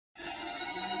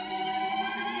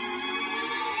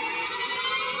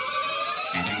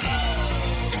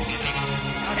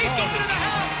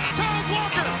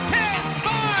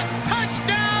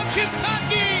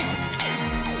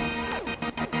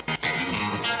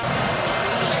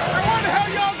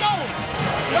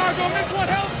on this one.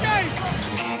 Hell game.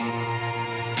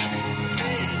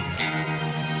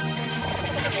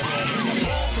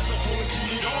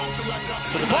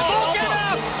 The ball, get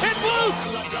up. It's loose.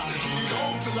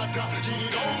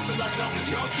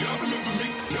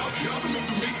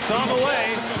 It's on the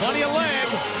way. Plenty of leg.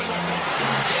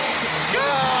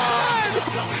 Good!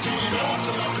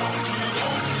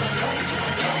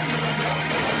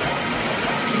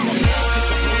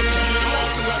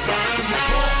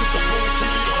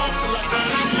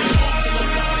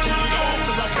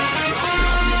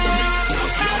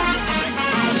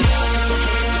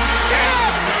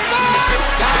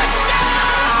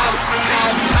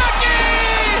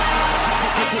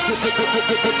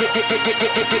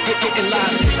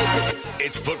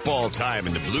 It's football time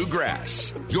in the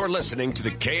Bluegrass. You're listening to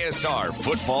the KSR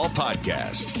Football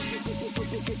Podcast.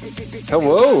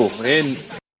 Hello and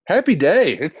happy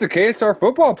day. It's the KSR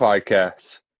Football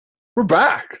Podcast. We're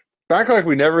back like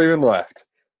we never even left.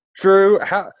 Drew,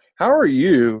 how are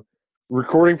you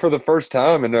recording for the first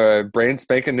time in a brand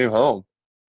spanking new home?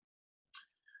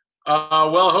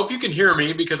 Well, I hope you can hear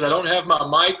me because I don't have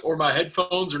my mic or my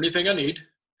headphones or anything I need.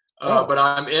 But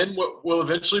I'm in what will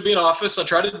eventually be an office. I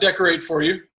try to decorate for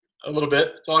you a little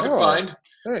bit. That's all I can find.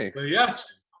 Thanks. But yeah,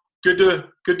 it's good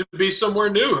to be somewhere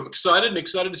new. I'm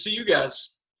excited to see you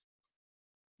guys.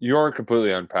 You aren't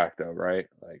completely unpacked though, right?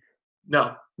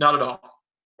 No, not at all.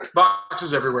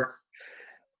 Boxes everywhere.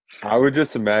 I would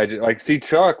just imagine, see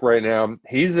Chuck right now,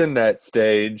 he's in that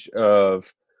stage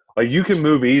of, you can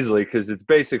move easily because it's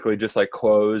basically just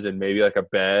clothes and maybe a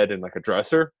bed and a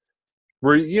dresser.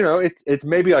 Where, it's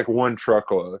maybe one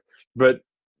truckload. But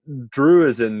Drew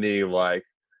is in the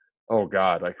oh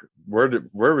God,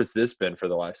 where has this been for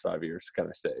the last 5 years kind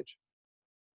of stage?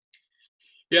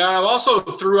 Yeah, I've also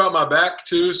threw out my back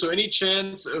too. So any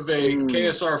chance of a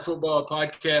KSR Football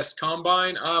Podcast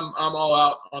combine, I'm all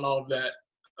out on all of that.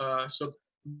 So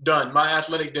done. My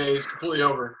athletic day is completely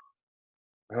over.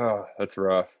 Oh, that's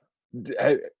rough.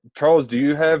 Hey, Charles, do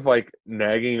you have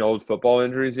nagging old football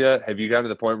injuries yet? Have you gotten to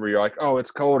the point where you're oh,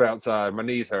 it's cold outside, my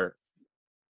knees hurt?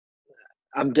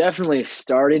 I'm definitely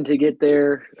starting to get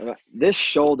there. This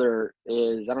shoulder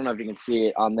is, I don't know if you can see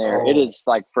it on there. It is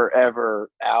forever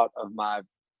out of my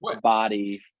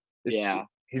body. Yeah.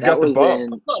 He's got the bump.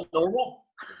 That's not normal.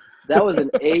 That was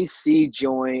an AC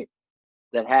joint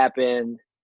that happened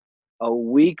a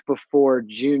week before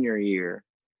junior year.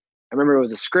 I remember it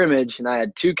was a scrimmage, and I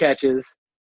had 2 catches,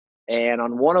 and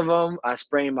on one of them, I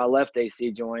sprained my left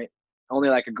AC joint, only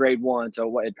a grade 1,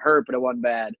 so it hurt, but it wasn't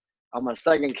bad. On my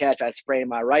second catch, I sprained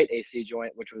my right AC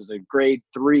joint, which was a grade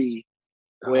 3,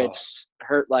 which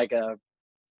hurt like a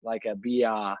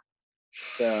BI.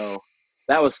 So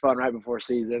that was fun right before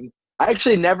season. I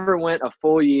actually never went a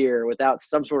full year without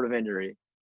some sort of injury,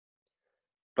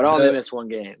 but I only missed 1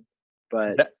 game.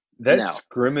 But that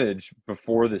scrimmage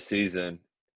before the season,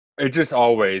 it just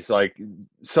always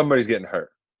somebody's getting hurt.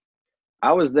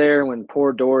 I was there when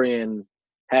poor Dorian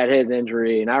had his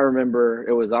injury, and I remember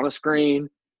it was on a screen,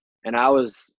 and I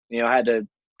was, had to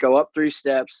go up 3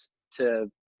 steps to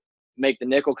make the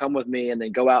nickel come with me and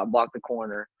then go out and block the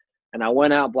corner. And I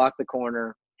went out, blocked the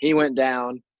corner. He went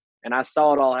down, and I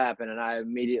saw it all happen, and I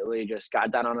immediately just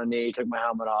got down on a knee, took my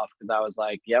helmet off because I was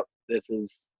like, yep, this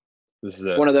is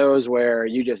it. One of those where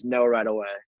you just know right away,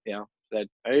 that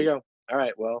there you go. All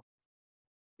right, well,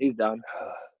 he's done.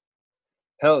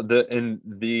 Hell,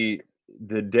 the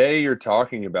day you're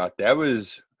talking about, that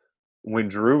was when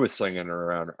Drew was slinging it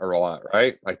around a lot,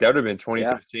 right? That would have been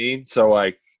 2015. Yeah. So,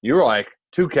 you were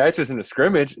 2 catches in a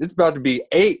scrimmage. It's about to be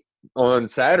 8 on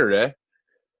Saturday.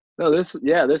 No,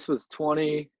 this was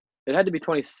 20. It had to be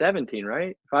 2017,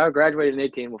 right? If I graduated in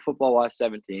 18, well, football was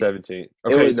 17. 17.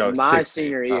 Okay, it was my 16.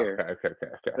 Senior year. Oh, okay.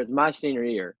 It was my senior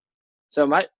year. So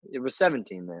it was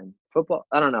 17 then. Football,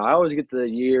 I don't know. I always get the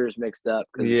years mixed up.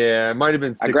 Yeah, it might have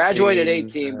been 16. I graduated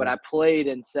 18, but I played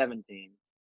in 17.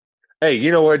 Hey,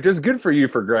 you know what? Just good for you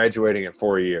for graduating in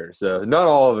 4 years. Not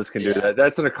all of us can do that.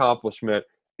 That's an accomplishment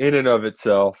in and of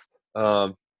itself.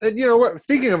 And you know what?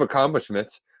 Speaking of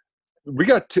accomplishments, we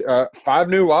got 5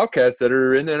 new Wildcats that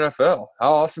are in the NFL.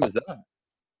 How awesome is that?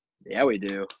 Yeah, we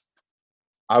do.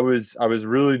 I was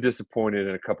really disappointed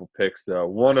in a couple picks, though.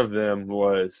 One of them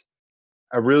was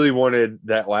I really wanted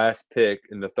that last pick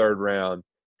in the 3rd round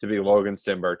to be Logan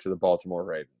Stenberg to the Baltimore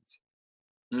Ravens.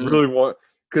 Really want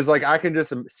 – because, I can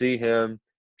just see him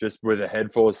just with a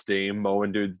head full of steam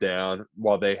mowing dudes down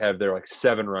while they have their,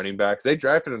 7 running backs. They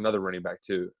drafted another running back,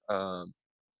 too. And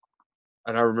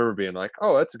I remember being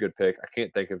oh, that's a good pick. I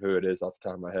can't think of who it is off the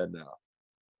top of my head now.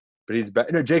 But he's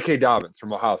back. No, J.K. Dobbins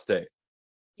from Ohio State.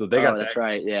 So they got that's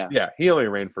right, yeah. Yeah, he only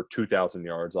ran for 2,000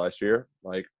 yards last year.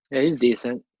 Yeah, he's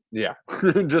decent. Yeah,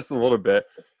 just a little bit.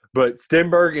 But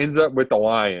Stenberg ends up with the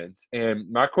Lions. And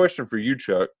my question for you,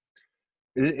 Chuck,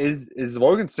 is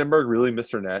Logan Stenberg really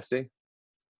Mr. Nasty?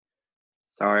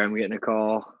 Sorry, I'm getting a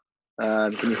call.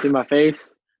 Can you see my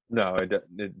face? No,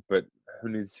 but who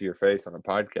needs to see your face on a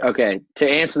podcast? Okay, to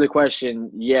answer the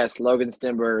question, yes, Logan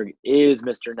Stenberg is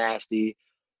Mr. Nasty.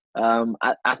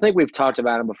 I think we've talked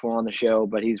about him before on the show,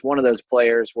 but he's one of those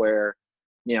players where,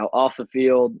 off the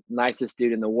field, nicest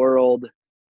dude in the world.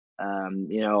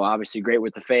 Obviously great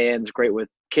with the fans, great with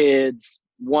kids,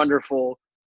 wonderful.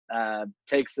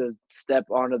 Takes a step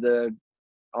on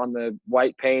the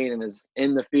white paint and is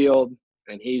in the field,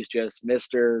 and he's just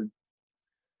Mr.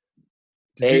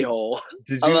 A-hole.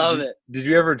 I love it. Did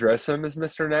you ever address him as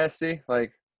Mr. Nasty?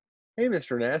 Like, hey,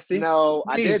 Mr. Nasty. No,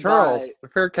 I did Charles, the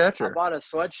fair catcher. I bought a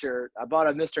sweatshirt. I bought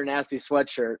a Mr. Nasty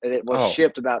sweatshirt, and it was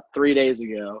shipped about 3 days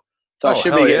ago. So I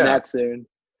should be getting that soon.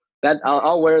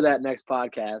 I'll wear that next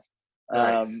podcast.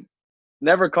 Nice.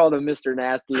 Never called him Mr.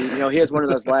 Nasty. He has one of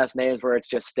those last names where it's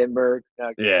just Stenberg.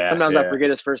 Sometimes I forget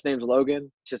his first name's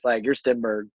Logan. It's just like, you're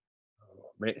Stenberg.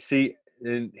 Man, see,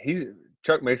 and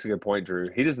Chuck makes a good point, Drew.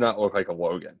 He does not look like a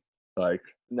Logan. Like,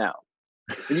 no.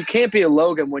 And you can't be a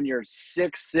Logan when you're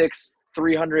 6'6",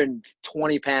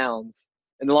 320 pounds,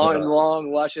 and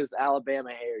long, luscious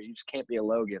Alabama hair. You just can't be a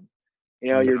Logan.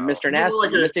 You're Mr. Nasty.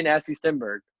 Mr. Nasty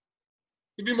Stenberg.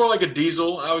 He'd be more like a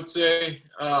Diesel, I would say.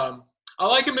 I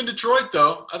like him in Detroit,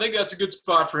 though. I think that's a good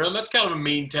spot for him. That's kind of a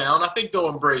mean town. I think they'll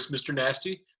embrace Mr.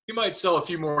 Nasty. He might sell a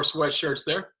few more sweatshirts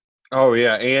there. Oh,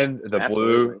 yeah, and the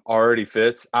blue already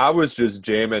fits. I was just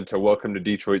jamming to Welcome to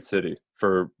Detroit City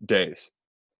for days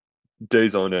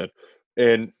on end.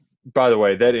 And, by the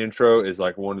way, that intro is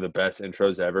like one of the best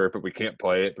intros ever, but we can't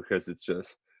play it because it's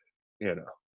just, you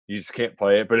just can't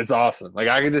play it. But it's awesome. Like,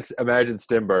 I can just imagine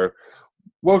Stenberg,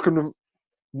 welcome to,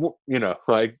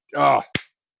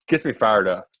 gets me fired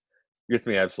up. Gets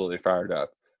me absolutely fired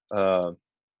up. But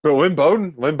Lynn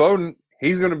Bowden,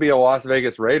 he's going to be a Las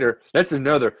Vegas Raider. That's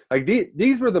another. Like,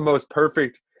 these were the most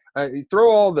perfect. Throw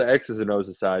all the X's and O's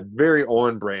aside. Very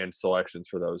on-brand selections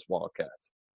for those Wildcats.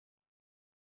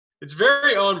 It's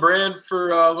very on-brand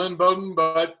for Lynn Bowden,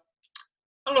 but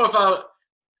I don't know if I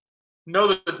know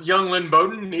that young Lynn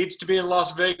Bowden needs to be in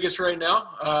Las Vegas right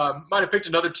now. Might have picked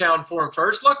another town for him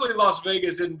first. Luckily, Las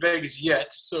Vegas isn't Vegas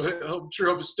yet, so I'm sure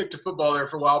he'll stick to football there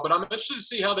for a while. But I'm interested to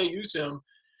see how they use him.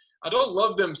 I don't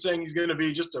love them saying he's going to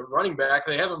be just a running back.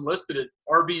 They have him listed at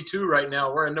RB2 right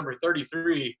now. We're at number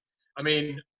 33. I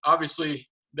mean, obviously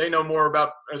they know more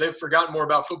about – or they've forgotten more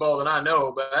about football than I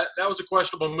know, but that was a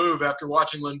questionable move after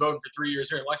watching Lynn Bowden for 3 years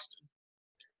here in Lexington.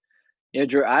 Yeah,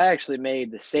 Drew, I actually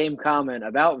made the same comment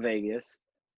about Vegas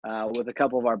with a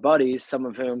couple of our buddies, some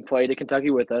of whom played at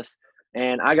Kentucky with us,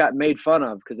 and I got made fun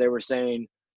of because they were saying,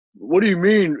 what do you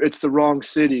mean it's the wrong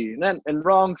city? And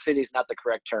wrong city is not the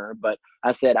correct term, but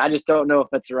I said, I just don't know if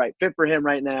that's the right fit for him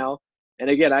right now. And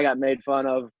again, I got made fun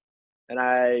of,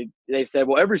 and they said,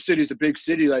 well, every city is a big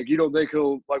city. Like, you don't think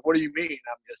he'll – like, what do you mean?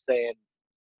 I'm just saying,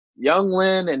 young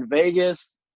Lynn in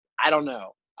Vegas, I don't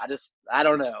know. I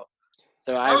don't know.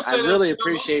 So I really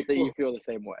appreciate that you feel the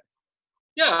same way.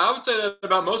 Yeah, I would say that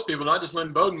about most people, not just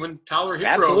Lynn Bowden. When Tyler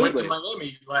Hero went to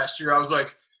Miami last year, I was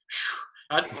like,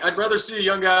 I'd rather see a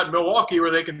young guy in Milwaukee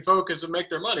where they can focus and make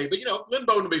their money. But, Lynn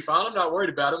Bowden will be fine. I'm not worried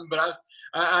about him. But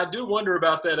I do wonder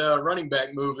about that running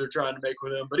back move they're trying to make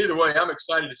with him. But either way, I'm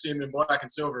excited to see him in black and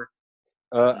silver.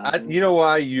 You know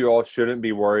why you all shouldn't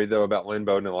be worried, though, about Lynn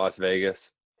Bowden in Las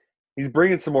Vegas? He's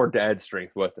bringing some more dad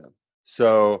strength with him.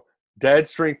 So – dad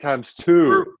strength times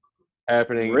 2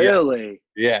 happening. Really?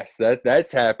 Yeah. Yes,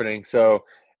 that's happening. So,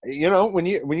 when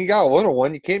you got a little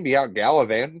one, you can't be out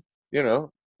gallivanting. You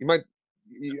might.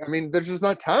 I mean, there's just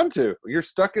not time to. You're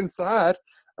stuck inside.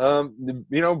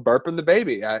 Burping the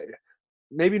baby.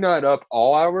 Maybe not up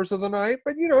all hours of the night,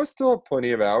 but still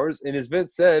plenty of hours. And as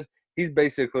Vince said, he's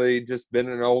basically just been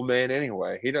an old man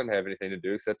anyway. He doesn't have anything to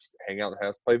do except hang out in the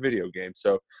house, play video games.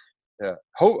 So,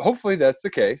 hopefully that's the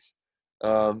case.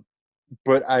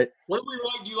 But what do we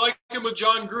like? Do you like him with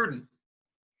John Gruden?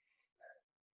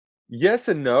 Yes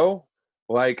and no.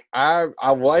 Like, I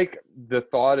like the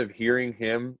thought of hearing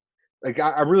him. Like,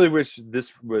 I really wish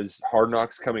this was Hard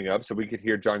Knocks coming up so we could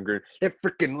hear John Gruden. That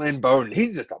freaking Lynn Bowden,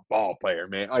 he's just a ball player,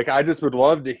 man. Like, I just would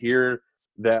love to hear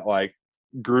that, like,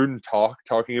 Gruden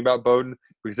talking about Bowden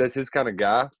because that's his kind of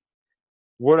guy.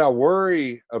 What I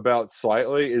worry about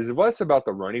slightly is less about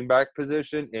the running back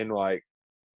position and, like,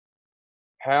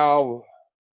 how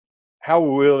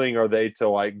willing are they to,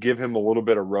 like, give him a little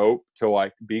bit of rope to,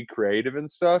 like, be creative and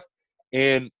stuff.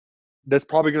 And that's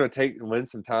probably going to take Lynn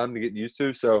some time to get used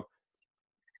to. So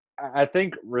I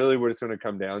think really what it's going to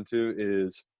come down to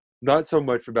is not so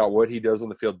much about what he does on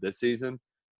the field this season,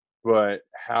 but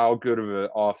how good of an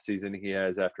offseason he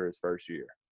has after his first year.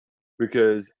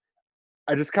 Because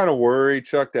I just kind of worry,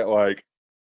 Chuck, that like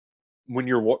when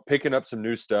you're picking up some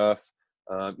new stuff,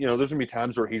 there's going to be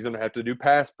times where he's going to have to do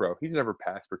pass pro. He's never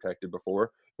pass protected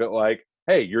before. But like,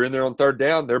 hey, you're in there on third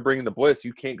down. They're bringing the blitz.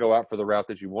 You can't go out for the route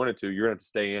that you wanted to. You're going to have to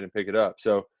stay in and pick it up.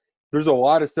 So there's a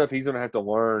lot of stuff he's going to have to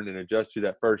learn and adjust to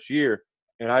that first year.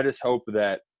 And I just hope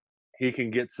that he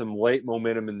can get some late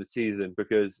momentum in the season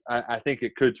because I think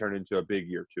it could turn into a big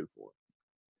year too for him.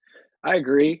 I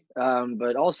agree.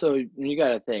 But also, you got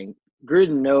to think,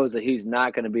 Gruden knows that he's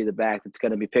not going to be the back that's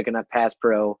going to be picking up pass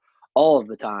pro all of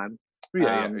the time.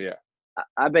 Yeah.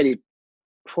 I bet he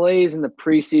plays in the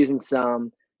preseason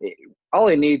some. All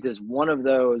he needs is one of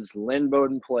those Lynn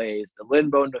Bowden plays, the Lynn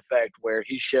Bowden effect, where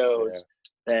he shows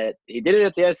that he did it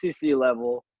at the SEC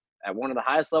level, at one of the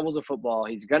highest levels of football.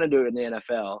 He's going to do it in the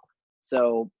NFL.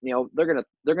 So, they're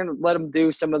gonna let him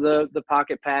do some of the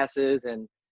pocket passes and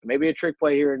maybe a trick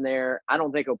play here and there. I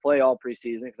don't think he'll play all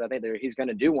preseason because I think he's going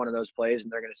to do one of those plays,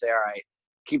 and they're going to say, all right,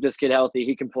 keep this kid healthy.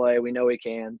 He can play. We know he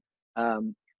can.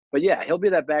 But, yeah, he'll be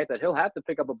that back that he'll have to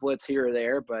pick up a blitz here or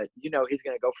there, but, he's going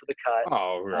to go for the cut.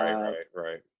 Oh,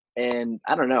 right. And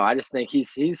I don't know. I just think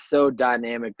he's so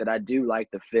dynamic that I do like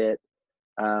the fit.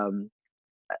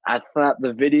 I thought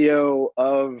the video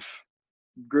of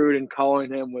Gruden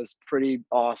calling him was pretty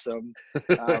awesome.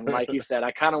 Like you said,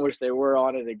 I kind of wish they were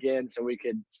on it again so we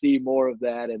could see more of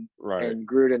that and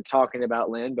Gruden talking about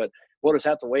Lynn. But we'll just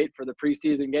have to wait for the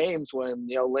preseason games when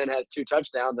Lynn has 2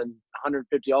 touchdowns and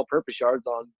 150 all-purpose yards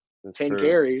on 10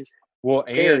 carries. Well,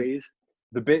 and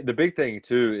the big thing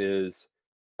too is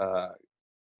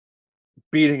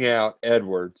beating out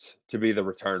Edwards to be the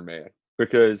return man,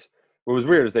 because what was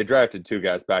weird is they drafted 2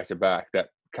 guys back to back that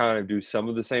kind of do some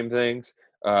of the same things.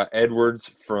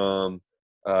 Edwards from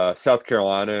South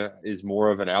Carolina is more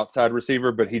of an outside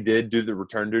receiver, but he did do the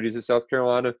return duties at South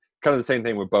Carolina. Kind of the same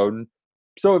thing with Bowden.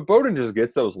 So if Bowden just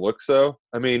gets those looks, though,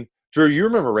 I mean, Drew, you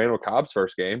remember Randall Cobb's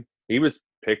first game. He was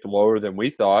picked lower than we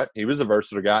thought. He was a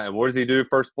versatile guy. And what does he do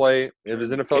first play of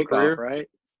his NFL career? Right?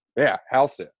 Yeah,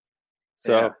 housed it.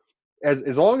 So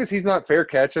as long as he's not fair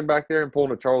catching back there and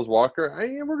pulling a Charles Walker,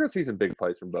 we're going to see some big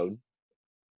plays from Bowden.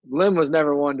 Lynn was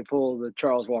never one to pull the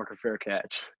Charles Walker fair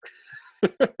catch.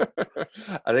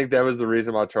 I think that was the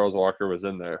reason why Charles Walker was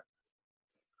in there.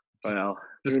 Well,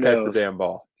 just catch the damn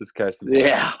ball. Just catch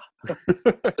the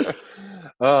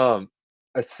ball.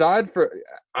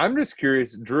 I'm just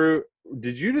curious, Drew,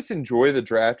 did you just enjoy the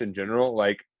draft in general?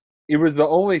 Like, it was the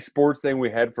only sports thing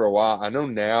we had for a while. I know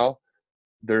now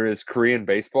there is Korean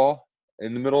baseball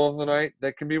in the middle of the night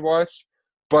that can be watched,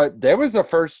 but that was the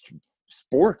first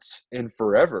sports in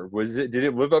forever. Did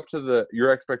it live up to your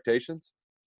expectations?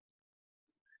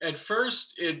 At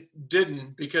first, it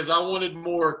didn't, because I wanted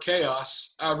more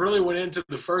chaos. I really went into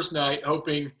the first night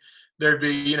hoping there'd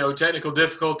be, technical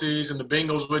difficulties and the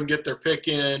Bengals wouldn't get their pick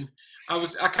in.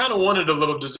 I kind of wanted a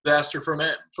little disaster from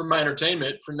my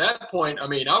entertainment. From that point,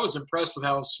 I was impressed with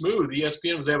how smooth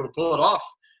ESPN was able to pull it off.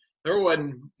 There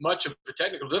wasn't much of a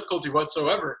technical difficulty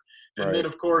whatsoever. And then,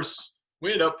 of course,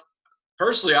 we ended up –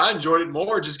 personally, I enjoyed it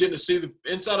more just getting to see the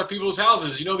inside of people's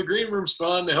houses. The green room's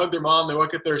fun. They hug their mom. They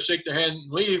walk up there, shake their hand,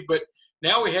 and leave. But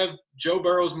now we have Joe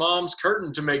Burrow's mom's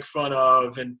curtain to make fun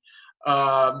of, and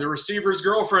the receiver's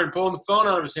girlfriend pulling the phone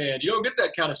out of his hand. You don't get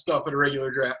that kind of stuff at a regular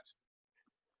draft.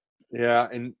 Yeah,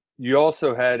 and you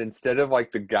also had, instead of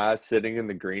like the guys sitting in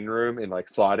the green room and like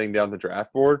sliding down the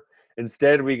draft board,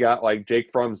 instead we got like Jake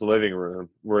Fromm's living room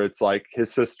where it's like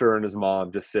his sister and his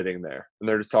mom just sitting there, and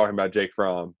they're just talking about Jake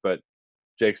Fromm, but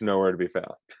Jake's nowhere to be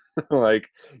found. Like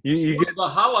you get the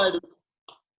highlight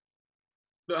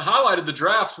of the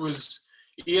draft was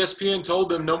ESPN told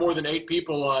them no more than 8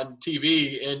 people on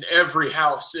TV in every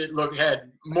house. It had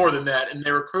more than that, and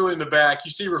they were clearly in the back.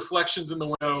 You see reflections in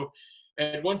the window.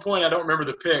 At one point, I don't remember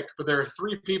the pick, but there are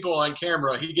 3 people on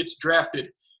camera. He gets drafted,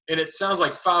 and it sounds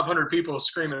like 500 people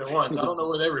screaming at once. I don't know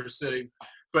where they were sitting,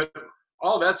 but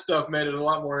all that stuff made it a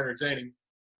lot more entertaining.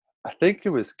 I think it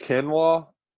was Kinlaw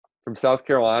from South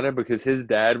Carolina, because his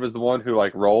dad was the one who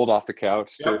like rolled off the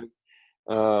couch too.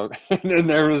 And then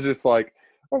there was just like,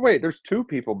 oh wait, there's 2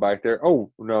 people back there.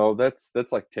 Oh no, that's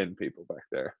like 10 people back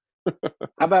there.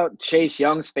 How about Chase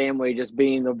Young's family just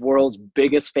being the world's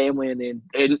biggest family in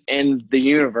the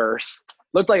universe?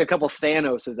 Looked like a couple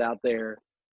Thanoses out there.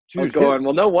 Dude, I was going,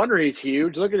 well, no wonder he's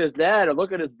huge. Look at his dad, or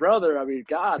look at his brother.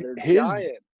 God, they're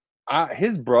giant.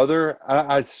 His brother,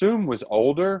 I assume, was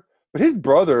older, but his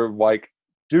brother, like,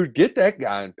 dude, get that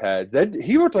guy in pads.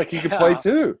 He looked like he could play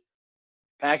too.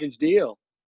 Package deal.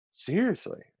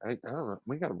 Seriously, I don't know.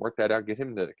 We got to work that out. Get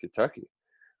him to Kentucky.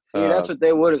 See, that's what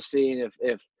they would have seen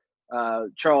if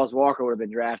Charles Walker would have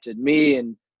been drafted. Me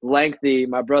and lengthy,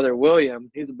 my brother William,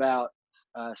 he's about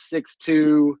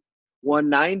 6'2",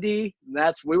 190.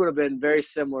 We would have been very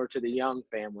similar to the Young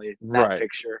family in that Right.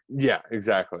 picture. Yeah,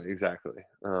 exactly.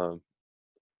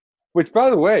 Which, by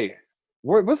the way,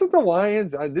 wasn't the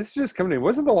Lions? This is just coming in.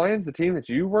 Wasn't the Lions the team that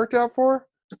you worked out for?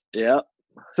 Yeah,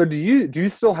 So do you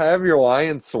still have your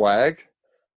Lions swag?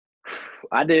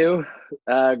 I do.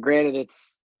 Granted,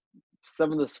 it's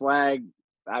some of the swag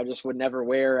I just would never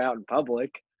wear out in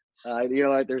public.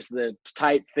 Like there's the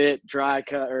tight fit, dry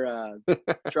cut, or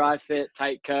dry fit,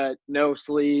 tight cut, no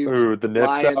sleeves, Ooh, the nips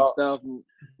Lion out. stuff.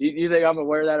 You think I'm gonna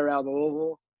wear that around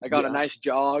Louisville? Like on a nice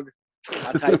jog,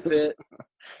 my tight fit.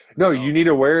 No, you need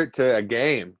to wear it to a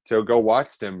game to go watch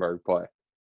Stenberg play.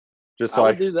 Just I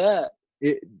like would do that.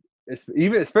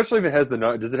 especially if it has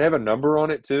does it have a number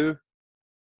on it too?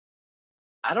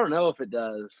 I don't know if it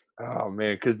does. Oh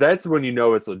man, because that's when you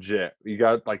know it's legit. You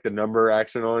got like the number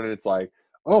action on it. It's like,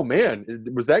 oh man,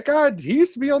 was that guy? He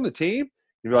used to be on the team.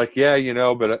 You're like, yeah,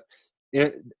 but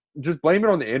just blame it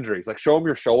on the injuries. Like, show him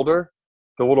your shoulder,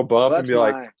 the little bump, and be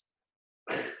like,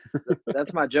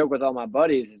 that's my joke with all my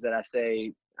buddies is that I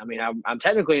say, I mean, I'm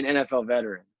technically an NFL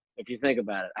veteran if you think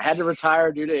about it. I had to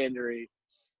retire due to injury.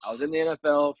 I was in the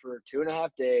NFL for 2.5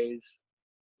 days,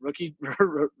 rookie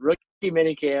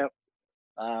minicamp.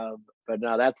 But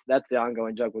no, that's the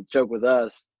ongoing joke with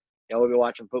us. We'll be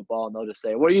watching football and they'll just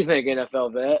say, "What do you think,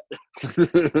 NFL vet?"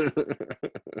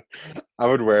 I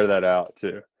would wear that out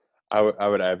too. I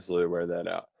would absolutely wear that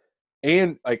out.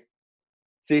 And like,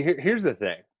 see, here's the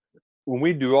thing: when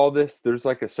we do all this, there's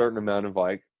like a certain amount of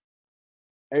like,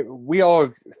 we all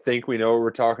think we know what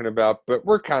we're talking about, but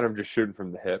we're kind of just shooting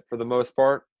from the hip for the most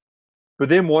part. But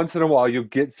then once in a while, you'll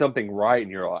get something right, and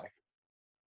you're like,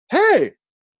 "Hey,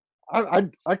 I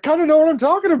kind of know what I'm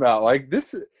talking about." Like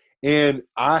this, and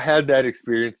I had that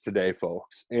experience today,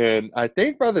 folks. And I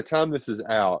think by the time this is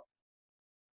out,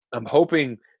 I'm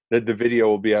hoping that the video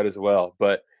will be out as well.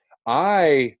 But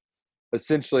I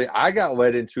got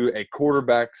led into a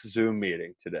quarterback's Zoom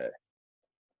meeting today,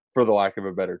 for the lack of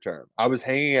a better term. I was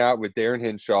hanging out with Darren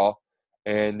Henshaw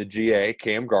and the GA,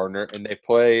 Cam Gardner, and they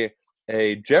play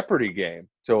a Jeopardy game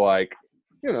to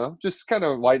just kind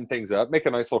of lighten things up, make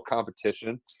a nice little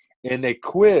competition. And they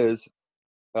quiz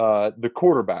the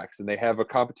quarterbacks, and they have a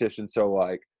competition. So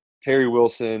like Terry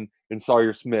Wilson and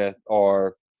Sawyer Smith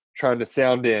are trying to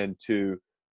sound in to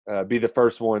be the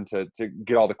first one to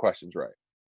get all the questions right.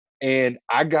 And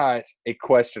I got a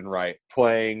question right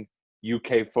playing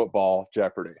UK football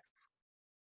Jeopardy.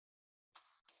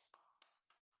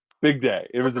 Big day.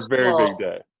 It was a very big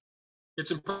day. It's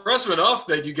impressive enough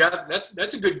that you got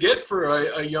that's a good get for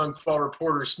a young fall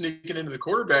reporter sneaking into the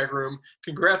quarterback room.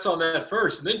 Congrats on that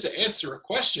first. And then to answer a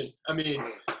question. I mean,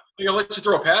 you gonna let you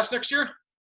throw a pass next year?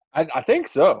 I think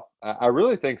so. I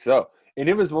really think so. And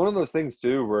it was one of those things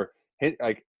too where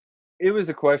it was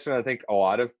a question I think a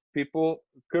lot of people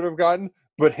could have gotten,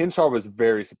 but Henshaw was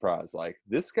very surprised. Like,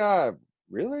 this guy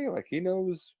really? Like, he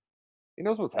knows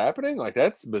what's happening? Like,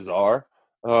 that's bizarre.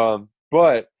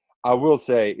 But I will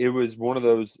say it was one of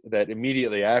those that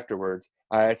immediately afterwards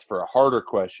I asked for a harder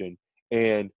question,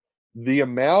 and the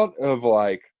amount of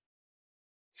like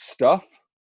stuff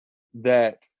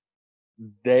that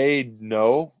they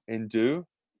know and do,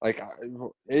 like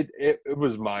it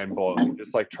was mind blowing.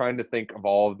 Just like trying to think of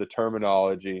all of the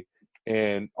terminology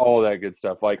and all that good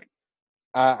stuff. Like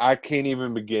I can't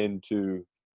even begin to.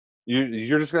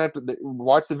 You're just gonna have to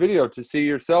watch the video to see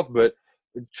yourself. But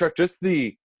Chuck, just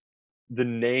the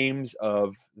names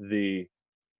of the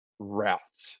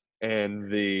routes and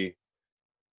the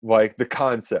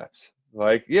concepts.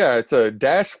 Like, yeah, it's a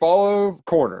dash follow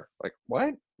corner. Like,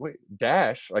 what? Wait,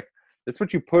 dash? Like, that's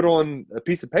what you put on a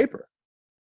piece of paper.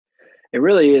 It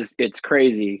really is. It's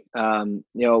crazy. When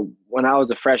I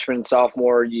was a freshman and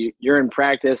sophomore, you're in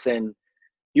practice and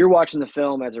you're watching the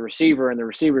film as a receiver in the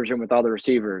receiver's room with all the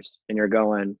receivers, and you're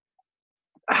going,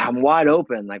 I'm wide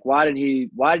open. Like, why didn't he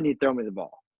throw me the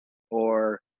ball?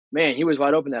 Or, man, he was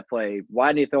wide open that play. Why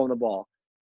didn't he throw him the ball?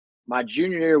 My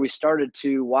junior year, we started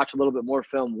to watch a little bit more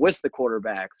film with the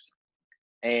quarterbacks,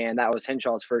 and that was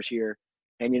Henshaw's first year.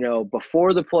 And,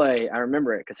 before the play, I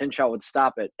remember it because Henshaw would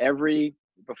stop it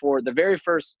before the very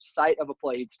first sight of a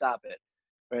play, he'd stop it.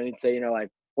 And he'd say,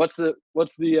 what's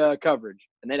the coverage?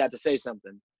 And they'd have to say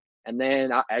something. And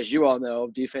then, as you all know,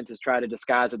 defenses try to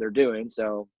disguise what they're doing.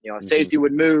 So, a safety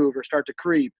would move or start to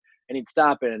creep, and he'd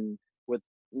stop it. And with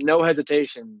no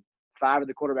hesitation, 5 of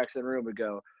the quarterbacks in the room would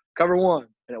go, cover 1,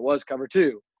 and it was cover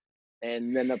 2.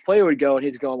 And then the play would go, and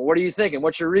he's going, "What are you thinking?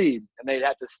 What's your read?" And they'd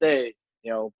have to say,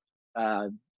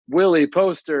 Willie,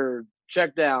 poster,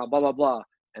 check down, blah, blah, blah.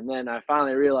 And then I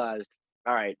finally realized,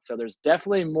 all right, so there's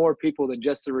definitely more people than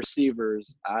just the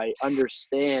receivers. I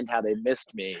understand how they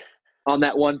missed me on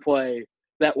that one play,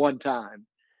 that one time.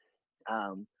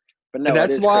 But no, and it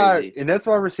is crazy. And that's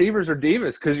why receivers are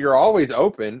divas, because you're always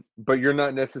open, but you're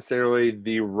not necessarily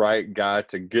the right guy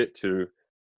to get to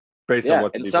based on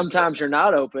what the and defense sometimes is. you're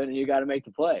not open, and you got to make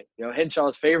the play.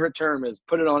 Henshaw's favorite term is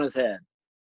put it on his head.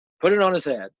 Put it on his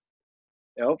head.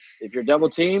 If you're double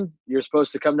teamed, you're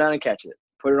supposed to come down and catch it.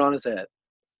 Put it on his head.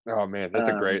 Oh man, that's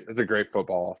a great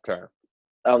football term.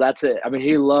 Oh, that's it. I mean,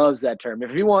 he loves that term.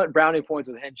 If you want brownie points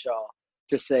with Henshaw,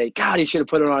 just say, God, he should have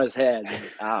put it on his head.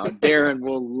 Darren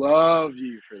will love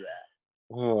you for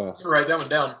that. Oh. Write that one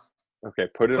down. Okay,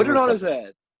 put it on his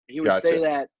head. He would Gotcha. say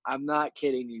that, I'm not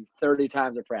kidding you, 30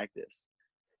 times a practice.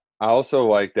 I also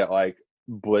like that, like,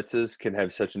 blitzes can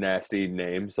have such nasty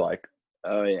names, like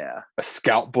oh yeah, a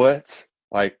scout blitz.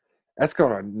 Like, that's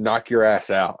gonna knock your ass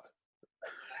out.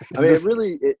 I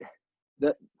mean,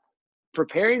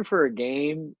 preparing for a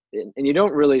game, and you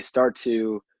don't really start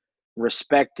to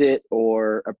respect it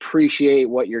or appreciate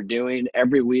what you're doing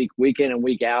every week, week in and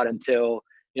week out, until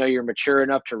you're mature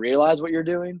enough to realize what you're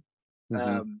doing.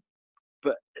 Mm-hmm.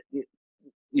 But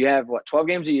you have 12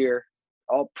 games a year.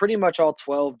 Pretty much all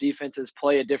 12 defenses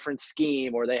play a different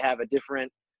scheme, or they have a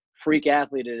different freak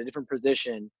athlete at a different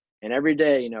position. And every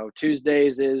day,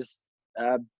 Tuesdays is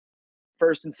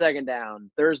first and second down.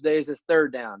 Thursdays is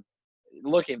third down.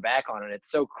 Looking back on it,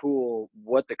 it's so cool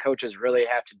what the coaches really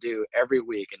have to do every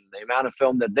week, and the amount of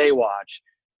film that they watch.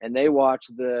 And they watch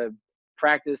the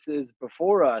practices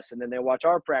before us, and then they watch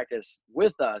our practice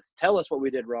with us, tell us what we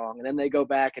did wrong, and then they go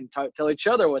back and tell each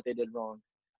other what they did wrong.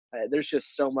 There's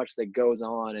just so much that goes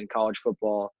on in college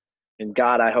football, and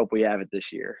God, I hope we have it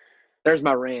this year. There's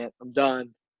my rant. I'm done.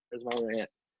 There's my rant.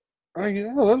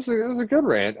 That was a good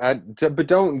rant. But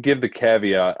don't give the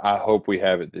caveat, I hope we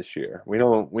have it this year. We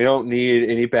don't need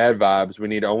any bad vibes. We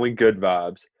need only good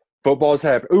vibes. Football's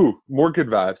happy. Ooh, more good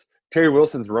vibes. Terry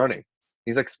Wilson's running.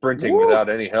 He's like sprinting without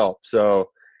any help. So,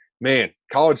 man,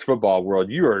 college football world,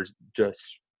 you're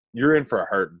in for a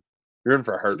hurting. You're in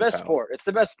for a hurting. It's the best sport. It's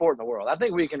the best sport in the world. I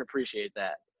think we can appreciate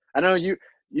that. I know you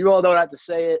all don't have to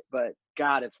say it, but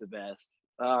God, it's the best.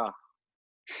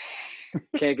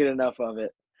 Can't get enough of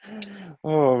it.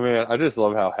 Oh man, I just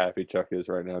love how happy Chuck is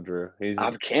right now, Drew.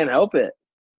 I can't help it.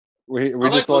 We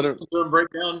just let him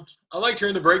breakdown. I liked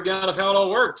hearing the breakdown of how it all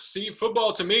works. See,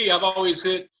 football to me, I've always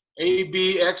hit A,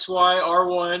 B, X, Y,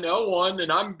 R1, L1,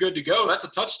 and I'm good to go. That's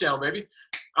a touchdown, baby.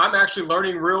 I'm actually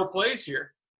learning real plays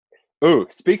here. Ooh,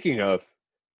 speaking of,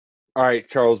 all right,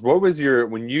 Charles, what was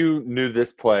when you knew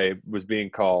this play was being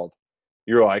called,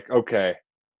 you're like, okay,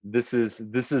 this is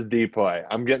the play.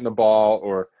 I'm getting the ball,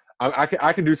 or I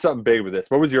can do something big with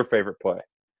this. What was your favorite play?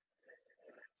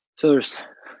 So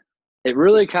it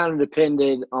really kind of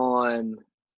depended on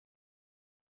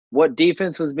what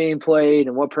defense was being played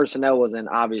and what personnel was in,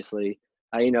 obviously.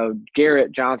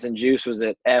 Garrett Johnson Juice was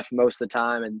at F most of the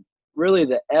time, and really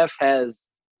the F has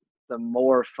the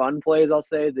more fun plays, I'll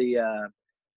say, the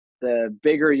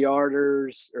bigger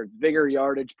yarders or bigger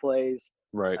yardage plays.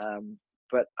 Right.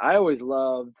 But I always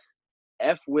loved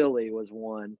F Willie was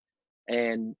one,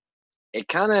 and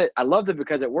I loved it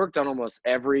because it worked on almost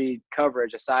every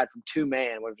coverage aside from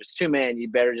two-man. When it's two-man, you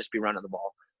better just be running the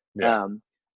ball. Yeah.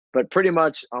 But pretty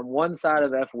much on one side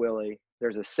of F Willie,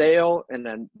 there's a sail and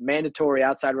a mandatory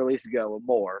outside release go with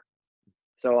more.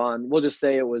 So we'll just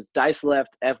say it was dice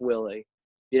left F Willie.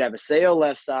 You'd have a sail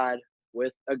left side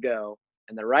with a go,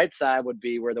 and the right side would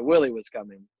be where the Willie was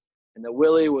coming. And the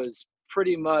Willie was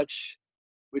pretty much,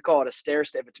 we call it a stair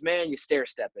step. If it's man, you stair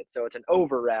step it. So it's an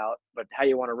over route, but how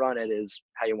you want to run it is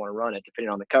how you want to run it,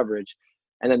 depending on the coverage.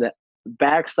 And then the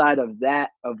backside of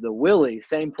the Willie,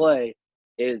 same play,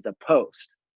 is the post.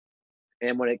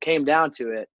 And when it came down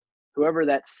to it, whoever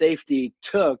that safety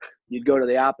took, you'd go to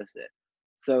the opposite.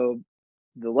 So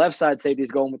the left side safety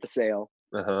is going with the sail.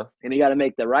 Uh-huh. And you got to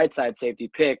make the right side safety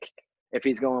pick if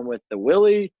he's going with the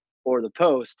Willie or the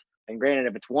post. And granted,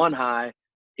 if it's one high,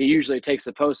 he usually takes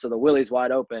the post so the Willie's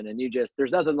wide open. And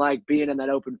there's nothing like being in that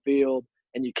open field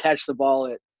and you catch the ball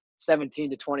at 17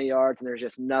 to 20 yards and there's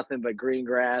just nothing but green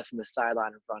grass and the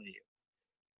sideline in front of you.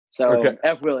 So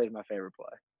F Willie is my favorite play.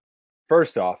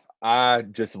 First off, I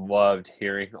just loved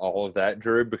hearing all of that,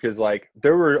 Drew, because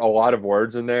there were a lot of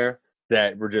words in there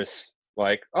that were just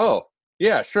like, oh,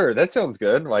 yeah, sure, that sounds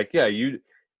good.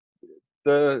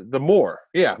 The more.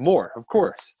 Yeah, more, of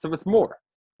course. So it's more.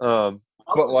 But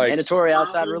mandatory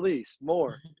outside release,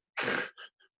 more.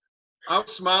 I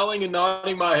was smiling and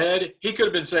nodding my head. He could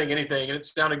have been saying anything, and it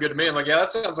sounded good to me. I'm like, yeah,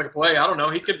 that sounds like a play. I don't know.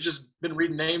 He could have just been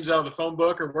reading names out of the phone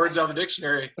book or words out of the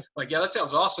dictionary. Like, yeah, that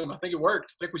sounds awesome. I think it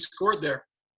worked. I think we scored there.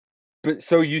 But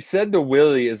so you said the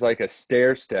Willie is like a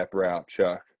stair step route,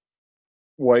 Chuck.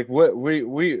 Like what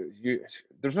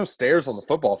there's no stairs on the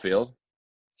football field.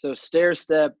 So stair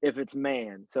step if it's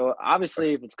man. So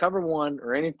obviously if it's cover one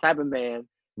or any type of man,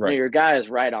 Right. your guy is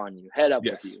right on you, head up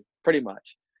Yes. with you, pretty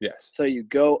much. Yes. So you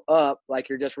go up like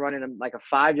you're just running him like a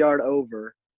 5-yard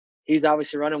over. He's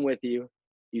obviously running with you.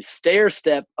 You stair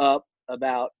step up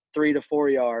about 3 to 4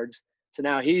 yards. So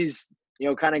now he's,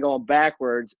 kind of going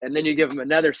backwards, and then you give him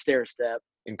another stair step,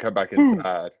 And come back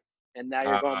inside. and now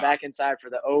you're going back inside for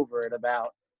the over at about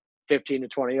 15 to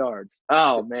 20 yards.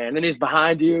 Oh, man. Then he's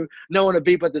behind you. No one to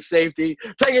beep at the safety.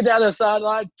 Take it down the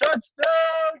sideline.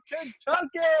 Touchdown,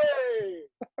 Kentucky!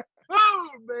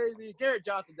 Boom, baby. Garrett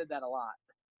Johnson did that a lot.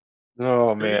 Oh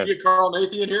Can we man. get Carl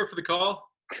Nathan here for the call?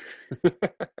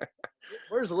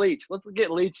 Where's Leach? Let's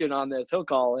get Leach in on this. He'll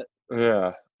call it.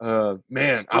 Yeah.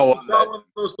 Man, I It's love not that. one of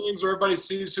those things where everybody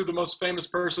sees who the most famous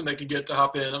person they can get to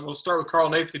hop in. And we'll start with Carl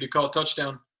Nathan to call a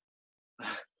touchdown.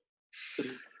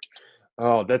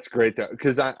 Oh, that's great though,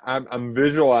 because I'm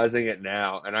visualizing it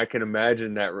now, and I can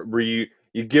imagine that where you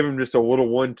give them just a little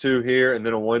 1-2 here, and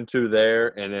then a 1-2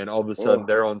 there, and then all of a sudden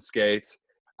they're on skates.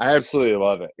 I absolutely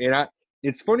love it, and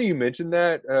it's funny you mentioned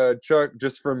that, Chuck,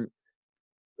 just from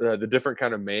the different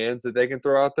kind of mans that they can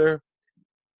throw out there.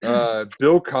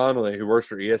 Bill Connolly, who works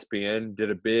for ESPN,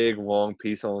 did a big long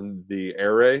piece on the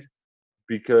air raid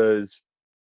because,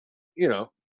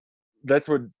 that's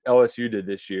what LSU did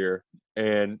this year,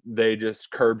 and they just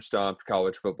curb stomped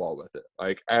college football with it,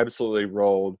 like absolutely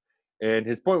rolled. And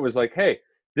his point was like, hey,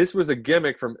 this was a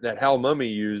gimmick that Hal Mummy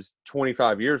used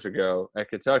 25 years ago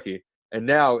at Kentucky, and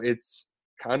now it's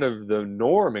kind of the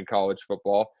norm in college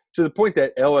football, to the point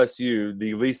that LSU,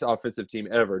 the least offensive team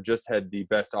ever, just had the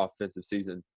best offensive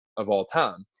season of all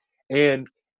time. And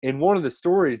in one of the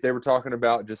stories, they were talking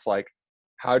about just like,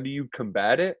 how do you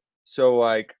combat it? So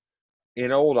like,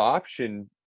 in old option,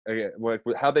 like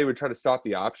how they would try to stop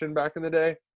the option back in the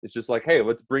day, it's just like, hey,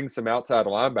 let's bring some outside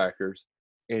linebackers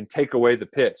and take away the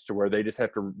pitch to where they just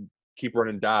have to keep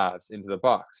running dives into the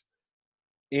box.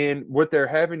 And what they're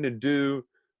having to do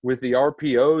with the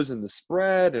RPOs and the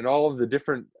spread and all of the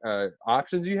different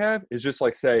options you have is just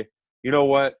like say, you know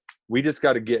what, we just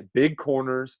got to get big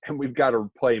corners and we've got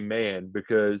to play man,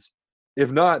 because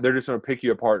if not, they're just going to pick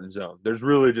you apart in zone. There's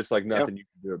really just like nothing you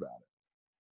can do about it.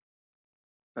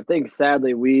 I think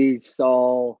sadly we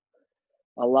saw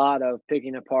a lot of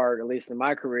picking apart, at least in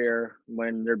my career,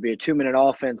 when there'd be a 2-minute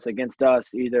offense against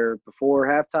us either before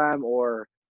halftime or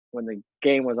when the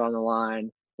game was on the line,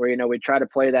 where, we try to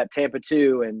play that Tampa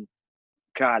 2, and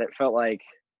God, it felt like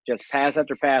just pass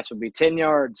after pass would be 10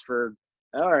 yards for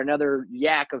or another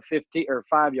yak of 50 or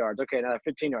 5 yards. Okay, another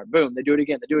 15 yard. Boom, they do it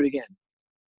again.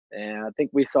 And I think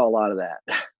we saw a lot of that.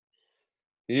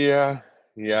 Yeah,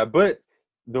 but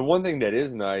the one thing that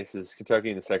is nice is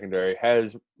Kentucky in the secondary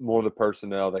has more of the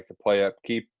personnel that can play up,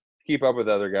 keep up with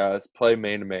other guys, play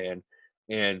man-to-man.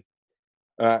 And,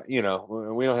 we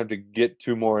don't have to get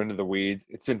too more into the weeds.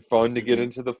 It's been fun to get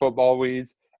into the football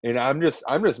weeds. And I'm just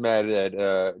mad at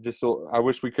I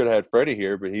wish we could have had Freddie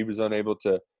here, but he was unable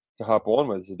to hop on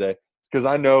with us today, because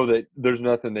I know that there's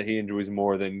nothing that he enjoys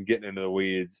more than getting into the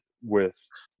weeds with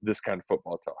this kind of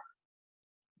football talk.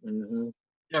 Mm-hmm.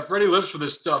 Yeah, Freddie lives for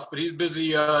this stuff, but he's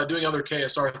busy doing other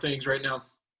KSR things right now.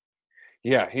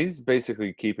 Yeah, he's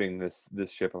basically keeping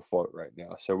this ship afloat right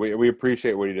now. So we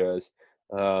appreciate what he does.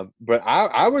 But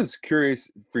I was curious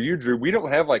for you, Drew. We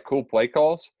don't have like cool play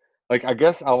calls. Like, I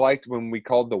guess I liked when we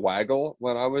called the waggle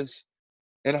when I was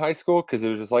in high school, because it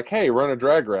was just like, hey, run a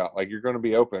drag route. Like, you're going to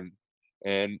be open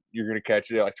and you're going to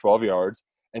catch it at like 12 yards,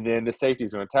 and then the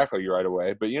safety's going to tackle you right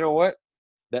away. But you know what?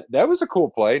 That was a cool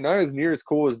play. Not as near as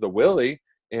cool as the Willie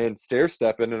and stair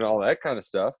stepping and all that kind of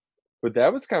stuff, but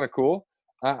that was kind of cool.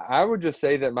 I would just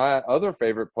say that my other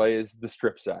favorite play is the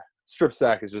strip sack. Strip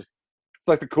sack is just, it's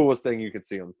like the coolest thing you could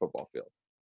see on the football field.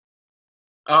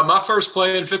 My first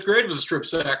play in 5th grade was a strip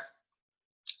sack.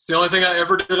 It's the only thing I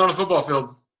ever did on a football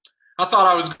field. I thought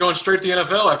I was going straight to the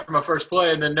NFL after my first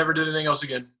play, and then never did anything else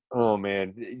again. Oh,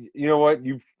 man. You know what?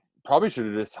 You probably should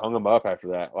have just hung him up after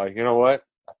that. Like, you know what?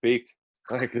 I peaked.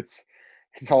 Like, it's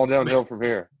all downhill from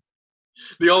here.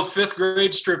 The old 5th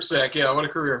grade strip sack. Yeah, what a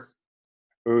career.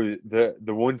 Ooh, the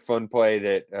one fun play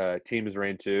that teams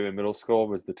ran to in middle school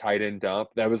was the tight end dump.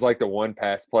 That was like the one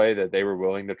pass play that they were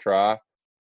willing to try.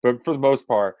 But for the most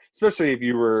part, especially if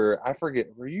you were, I forget,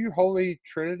 were you Holy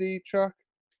Trinity, Chuck?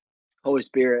 Holy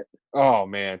Spirit. Oh,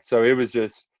 man. So it was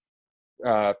just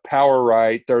power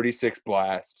right, 36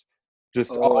 blast.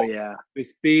 Just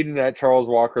just feeding that Charles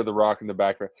Walker the rock in the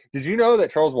back. Did you know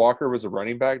that Charles Walker was a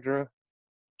running back, Drew?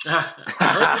 I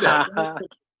heard that.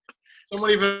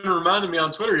 Someone even reminded me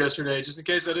on Twitter yesterday, just in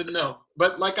case I didn't know.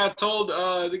 But like I told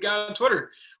the guy on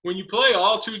Twitter, when you play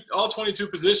all 22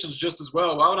 positions just as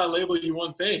well, why would I label you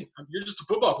one thing? You're just a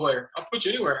football player. I'll put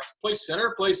you anywhere. Play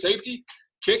center, play safety,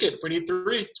 kick it. If we need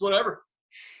 3, it's whatever.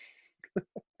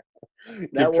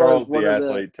 Give Charles the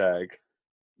athlete tag.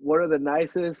 One of the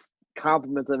nicest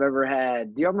compliments I've ever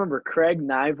had. Do you remember Craig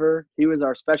Niver? He was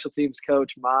our special teams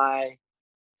coach my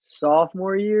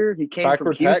sophomore year. He came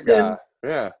from Houston.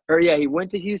 Yeah. Or he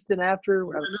went to Houston after.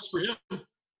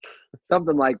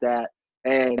 Something like that.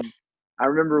 And I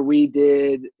remember we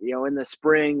did, in the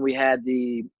spring we had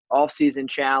the off-season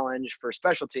challenge for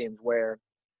special teams where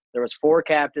there was 4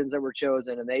 captains that were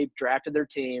chosen and they drafted their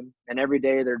team, and every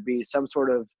day there'd be some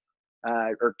sort of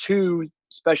or 2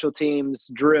 special teams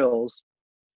drills,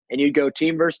 and you'd go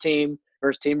team versus team,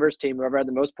 whoever had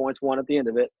the most points won at the end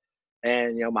of it.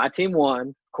 And my team won,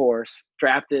 of course,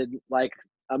 drafted like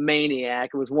a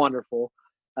maniac. It was wonderful.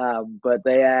 But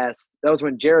they asked, that was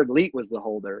when Jared Leet was the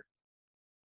holder.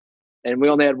 And we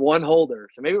only had 1 holder.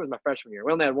 So maybe it was my freshman year.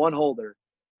 We only had 1 holder.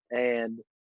 And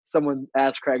someone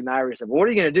asked Craig Niver, he said, well, what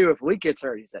are you going to do if Leet gets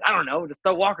hurt? He said, I don't know. Just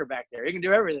throw Walker back there. He can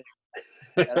do everything.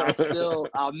 And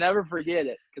I'll never forget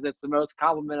it because it's the most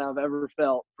compliment I've ever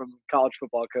felt from a college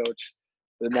football coach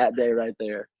than that day right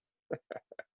there.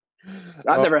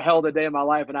 I've never held a day in my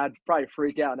life, and I'd probably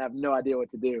freak out and have no idea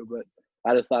what to do, but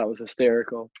I just thought it was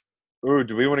hysterical. Ooh,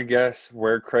 do we want to guess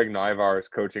where Craig Nivar is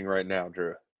coaching right now,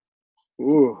 Drew?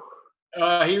 Ooh.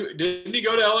 Didn't he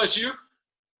go to LSU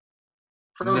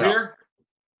from here?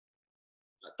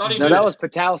 I thought he did. That was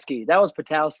Patowski. That was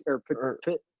Patowski or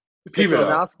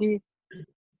Patowski.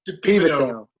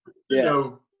 Pivotal. Yeah.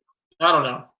 No, I don't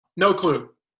know. No clue.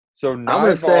 So I'm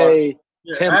going to say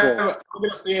Temple. I'll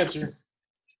guess the answer.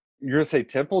 You're going to say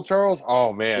Temple, Charles?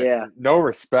 Oh, man. Yeah. No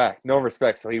respect.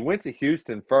 So he went to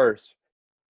Houston first.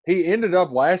 He ended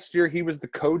up last year, he was the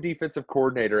co-defensive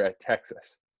coordinator at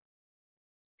Texas.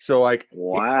 So,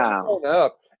 wow. He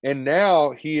up, and now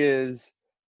he is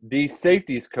the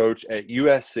safeties coach at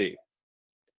USC.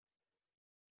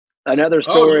 Another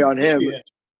story on him. Yeah.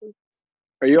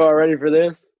 Are you all ready for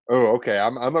this? Oh, okay.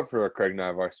 I'm up for a Craig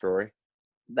Nivar story.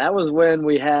 That was when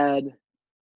we had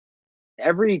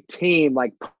every team,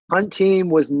 like punt team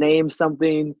was named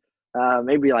something,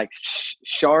 maybe like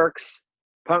Sharks.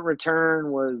 Punt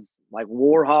return was like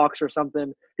Warhawks or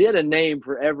something. He had a name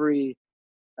for every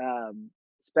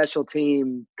special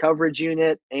team coverage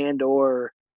unit and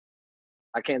or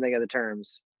I can't think of the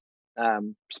terms.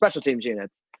 Special teams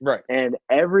units. Right. And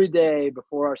every day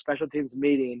before our special teams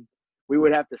meeting, we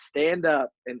would have to stand up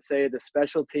and say the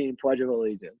special team Pledge of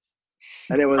Allegiance.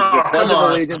 And it was the Pledge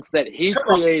of Allegiance that he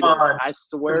created. I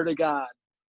swear to God.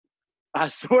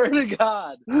 And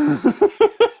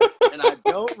I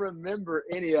don't remember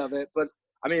any of it. But,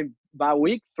 I mean, by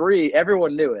week 3,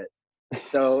 everyone knew it.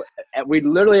 So we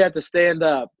literally had to stand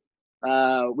up.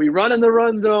 We run in the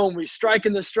run zone. We strike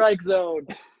in the strike zone.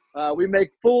 We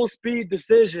make full speed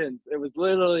decisions. It was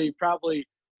literally probably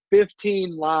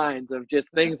 15 lines of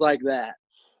just things like that.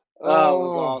 Oh, it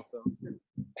was awesome.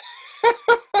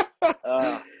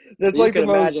 That's so like the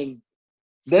most.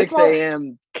 6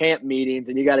 a.m. camp meetings,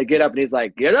 and you got to get up, and he's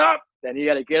like, "Get up!" Then you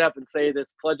got to get up and say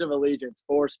this Pledge of Allegiance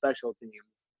for special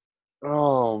teams.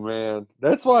 Oh man,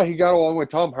 that's why he got along with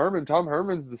Tom Herman. Tom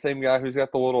Herman's the same guy who's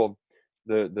got the little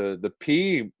the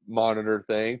P monitor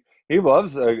thing. He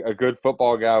loves a good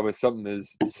football guy with something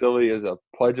as silly as a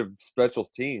Pledge of Special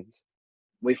Teams.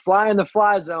 We fly in the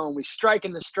fly zone. We strike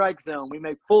in the strike zone. We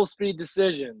make full speed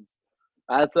decisions.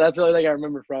 That's the only thing I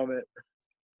remember from it.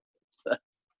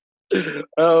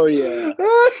 Oh, yeah.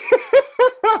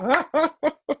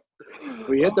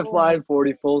 We hit the flying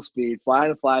 40 full speed, fly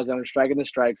in the fly zone, strike in the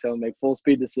strike zone, make full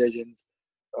speed decisions.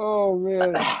 Oh,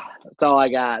 man. That's all I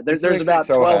got. There's about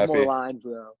 12 more lines,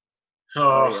 though.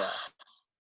 Oh, yeah.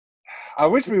 I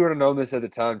wish we would have known this at the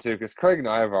time, too, because Craig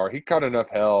Nivar, he caught enough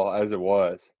hell as it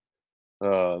was.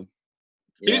 Was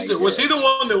he the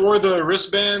one that wore the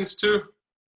wristbands, too?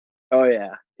 Oh, yeah.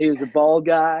 He was a bald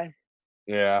guy.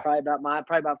 Yeah. Probably about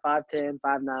 5'10",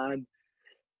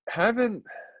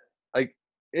 5'9".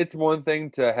 It's one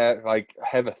thing to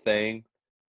have a thing.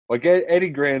 Like Eddie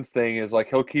Grant's thing is like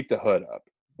he'll keep the hood up.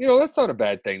 That's not a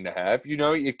bad thing to have.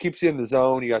 It keeps you in the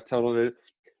zone. You got tunnel vision.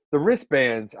 The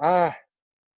wristbands, I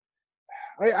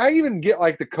even get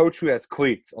like the coach who has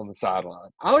cleats on the sideline.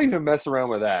 I don't even mess around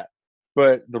with that.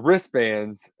 But the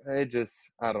wristbands, I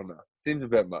don't know. Seems a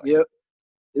bit much. Yep.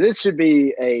 this should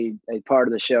be a part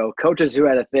of the show. Coaches who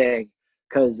had a thing,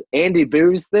 because Andy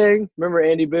Boo's thing. Remember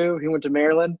Andy Boo? He went to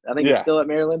Maryland. I think he's still at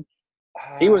Maryland.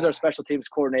 He was our special teams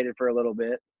coordinator for a little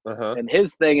bit. And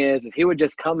his thing is he would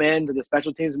just come into the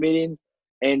special teams meetings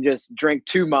and just drink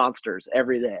 2 Monsters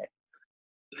every day.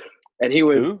 And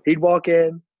he'd walk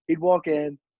in,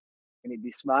 and he'd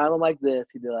be smiling like this.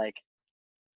 He'd be like,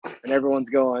 and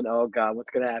everyone's going, "Oh God, what's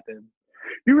gonna happen?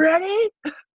 You ready?"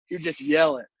 He'd just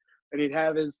yell it, and he'd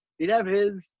have his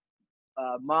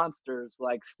Monsters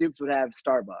like Stoops would have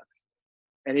Starbucks,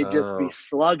 and he'd just be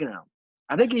slugging them.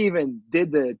 I think he even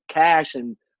did the cash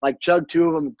and like chugged 2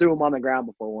 of them and threw them on the ground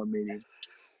before one meeting.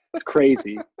 It's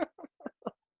crazy.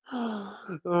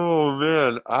 Oh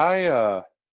man,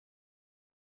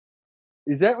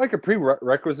 is that like a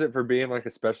prerequisite for being like a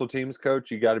special teams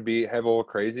coach? You got to have a little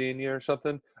crazy in you or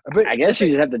something? But I guess you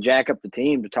just have to jack up the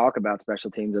team to talk about special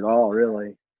teams at all,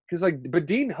 really. Because but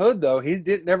Dean Hood though, he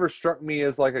never struck me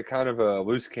as like a kind of a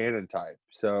loose cannon type.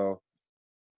 So,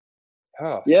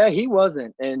 yeah, he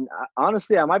wasn't. And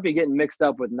honestly, I might be getting mixed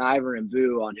up with Niver and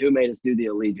Boo on who made us do the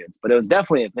allegiance, but it was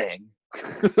definitely a thing.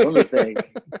 It was a thing.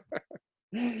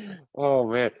 Oh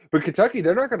man, but Kentucky,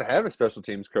 they're not going to have a special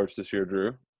teams coach this year,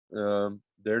 Drew.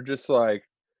 They're just like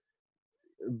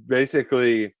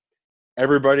basically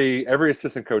every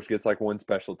assistant coach gets like 1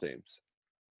 special teams.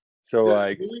 So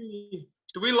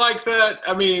do we like that?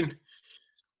 I mean,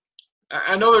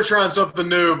 I know they're trying something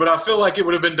new, but I feel like it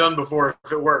would have been done before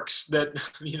if it works. That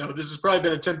this has probably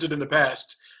been attempted in the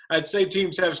past. I'd say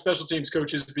teams have special teams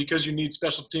coaches because you need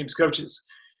special teams coaches.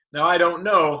 Now I don't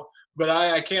know, but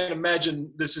I can't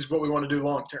imagine this is what we want to do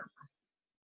long term.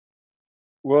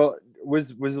 Well,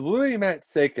 was Louis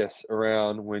Matsakis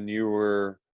around when you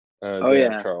were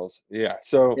there, Charles? Yeah.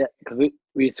 So because we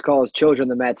used to call his children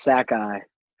the Matsakai.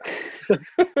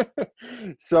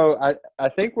 So I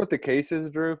think what the case is,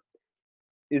 Drew,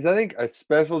 is I think a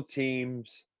special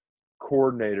teams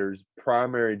coordinator's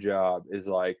primary job is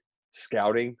like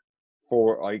scouting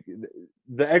for like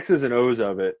the X's and O's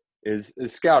of it is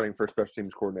scouting for a special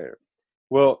teams coordinator.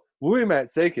 Well, Louis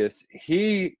Matsakis,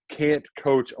 he can't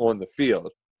coach on the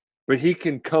field, but he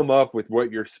can come up with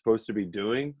what you're supposed to be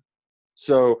doing.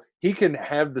 So he can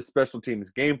have the special teams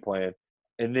game plan,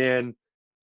 and then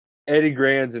Eddie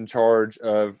Grand's in charge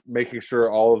of making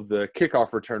sure all of the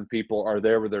kickoff return people are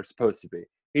there where they're supposed to be.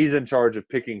 He's in charge of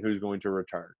picking who's going to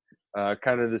return.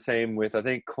 Kind of the same with, I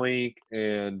think, Klink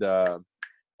and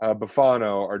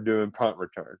Bufano are doing punt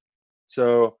return.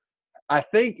 So I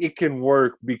think it can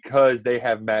work because they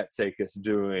have Matsakis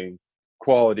doing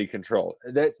quality control.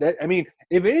 I mean,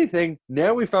 if anything,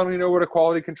 now we finally know what a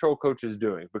quality control coach is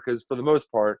doing, because for the most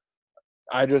part,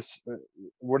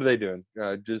 what are they doing?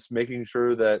 Just making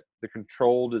sure that the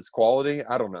controlled is quality?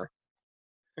 I don't know.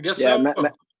 I guess so.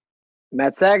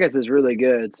 Matsakis is really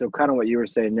good. So kind of what you were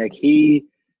saying, Nick, he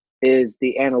is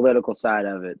the analytical side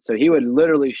of it. So he would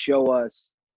literally show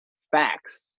us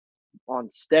facts on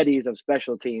studies of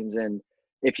special teams. And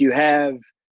if you have,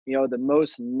 the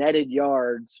most netted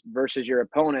yards versus your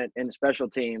opponent in special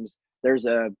teams, there's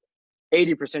a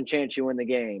 80% chance you win the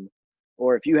game.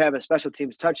 Or if you have a special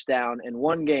teams touchdown in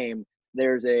one game,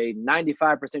 there's a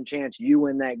 95% chance you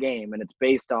win that game. And it's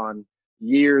based on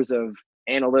years of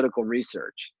analytical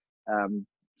research.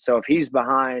 So if he's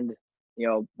behind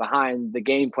the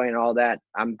game plan and all that,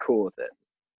 I'm cool with it.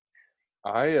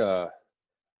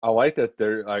 I like that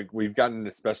they're like, we've gotten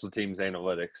into special teams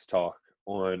analytics talk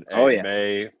on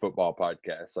May football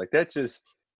podcast. Like that just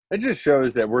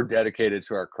shows that we're dedicated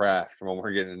to our craft when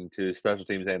we're getting into special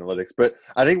teams analytics. But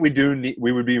I think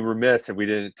we would be remiss if we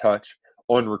didn't touch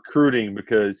on recruiting,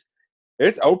 because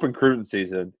it's open recruiting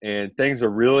season and things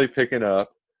are really picking up.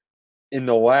 In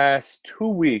the last 2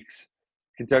 weeks,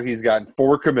 Kentucky's gotten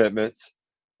 4 commitments,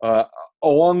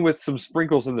 along with some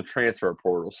sprinkles in the transfer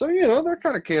portal. So, they're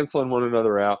kind of canceling one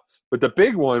another out. But the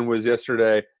big one was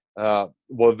yesterday,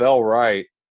 Lavelle Wright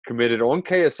committed on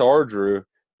KSR, Drew,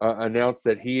 announced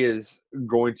that he is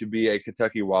going to be a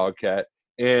Kentucky Wildcat.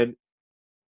 And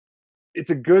it's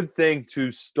a good thing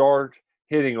to start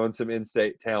hitting on some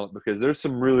in-state talent, because there's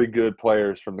some really good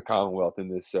players from the Commonwealth in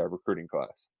this recruiting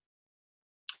class.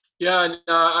 Yeah, and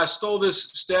I stole this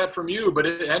stat from you, but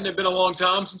it hadn't been a long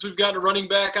time since we've gotten a running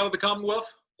back out of the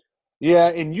Commonwealth? Yeah,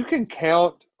 and you can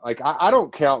count – I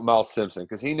don't count Miles Simpson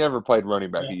because he never played running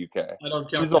back at UK. I don't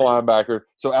count He's a linebacker.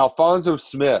 So Alfonso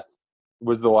Smith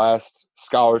was the last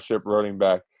scholarship running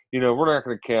back. We're not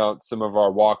going to count some of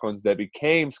our walk-ons that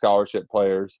became scholarship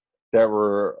players that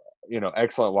were,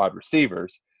 excellent wide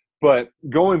receivers. But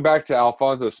going back to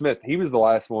Alfonso Smith, he was the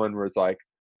last one where it's like,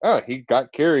 oh, he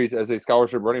got carries as a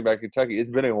scholarship running back in Kentucky.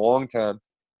 It's been a long time.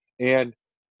 And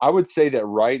I would say that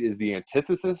Wright is the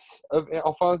antithesis of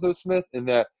Alphonso Smith in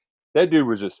that dude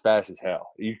was just fast as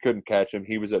hell. You couldn't catch him.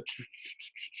 He was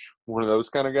one of those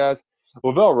kind of guys.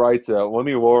 Lavelle Wright's let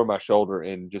me lower my shoulder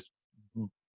and just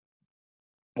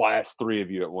blast 3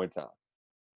 of you at one time.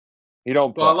 He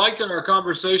don't. Well, I liked in our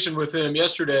conversation with him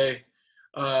yesterday,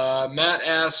 Matt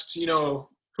asked,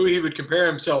 who he would compare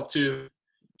himself to.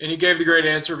 And he gave the great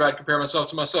answer about compare myself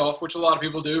to myself, which a lot of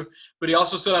people do. But he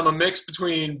also said I'm a mix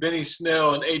between Benny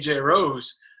Snell and A.J.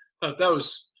 Rose. I thought that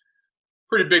was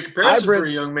a pretty big comparison for a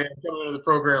young man coming into the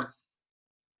program.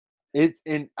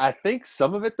 And I think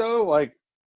some of it, though, like,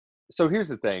 so here's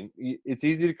the thing. It's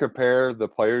easy to compare the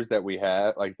players that we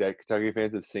have, like that Kentucky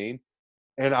fans have seen.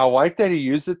 And I like that he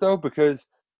used it, though, because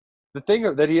the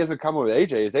thing that he has in common with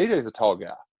A.J. is A.J. is a tall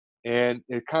guy. And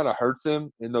it kind of hurts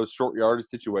him in those short yardage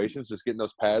situations, just getting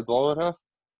those pads long enough.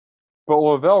 But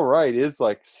Lavelle Wright is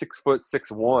like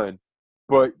 6'6",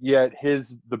 but yet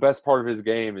the best part of his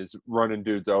game is running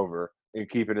dudes over and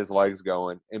keeping his legs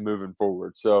going and moving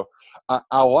forward. So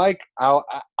I like it.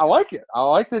 I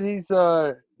like that he's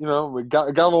got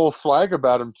a little swag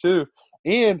about him too,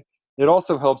 and it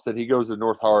also helps that he goes to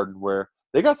North Hardin, where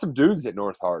they got some dudes at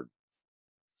North Hardin.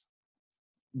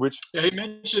 He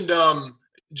mentioned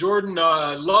Jordan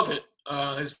Lovett,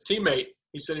 his teammate.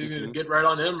 He said he's going to get right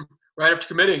on him right after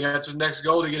committing. That's his next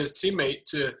goal, to get his teammate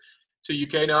to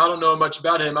UK. Now, I don't know much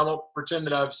about him. I won't pretend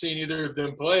that I've seen either of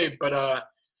them play, but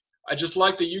I just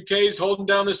like the UK's holding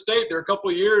down the state. There are a couple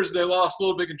of years they lost a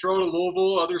little bit of control to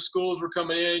Louisville. Other schools were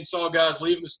coming in. Saw guys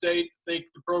leaving the state. I think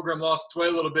the program lost its way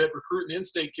a little bit recruiting the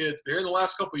in-state kids. But here in the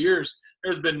last couple of years,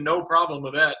 there's been no problem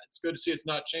with that. It's good to see it's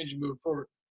not changing moving forward.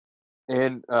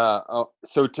 And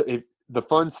the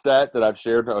fun stat that I've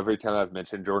shared every time I've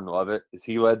mentioned Jordan Lovett is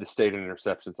he led the state in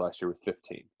interceptions last year with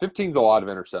 15. 15's a lot of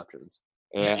interceptions.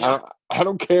 And I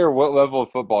don't care what level of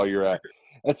football you're at.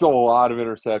 That's a lot of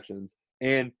interceptions.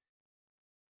 And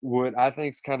what I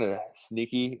think is kind of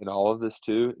sneaky in all of this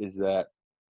too is that,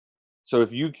 so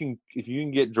if you can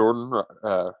get Jordan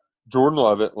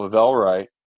Lovett, Lavelle Wright,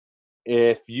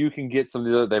 if you can get some of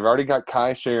the other, they've already got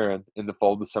Kai Sharon in the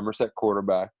fold, the Somerset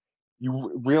quarterback.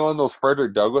 You reel in those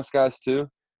Frederick Douglass guys too.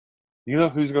 You know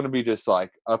who's going to be just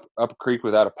like up a creek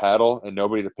without a paddle and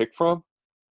nobody to pick from?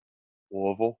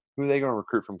 Louisville. Who are they going to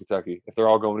recruit from Kentucky if they're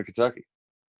all going to Kentucky?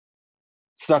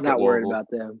 Suck Not at worried Louisville. about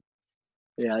them.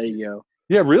 Yeah, there you go.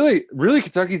 Yeah, really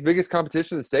Kentucky's biggest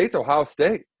competition in the state's Ohio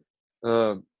State.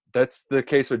 That's the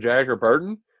case with Jagger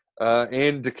Burton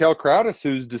and DeKel Crowdis,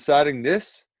 who's deciding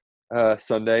this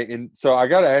Sunday. And so I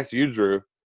got to ask you, Drew,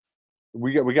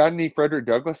 we got any Frederick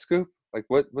Douglass scoop? Like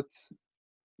what's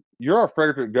 – you're our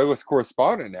Frederick Douglass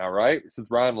correspondent now, right? Since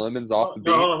Ryan Lemon's off the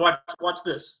beat. No, hold on. Watch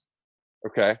this.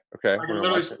 Okay. I can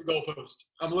literally see the goalpost.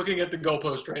 I'm looking at the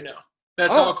goalpost right now.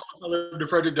 That's how close I live to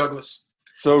Frederick Douglass.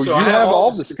 So you have all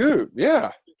the scoop.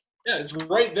 Yeah. Yeah, it's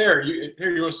right there. You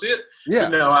want to see it? Yeah.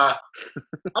 But no, I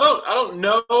don't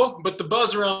know, but the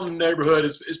buzz around the neighborhood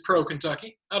is pro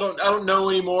Kentucky. I don't know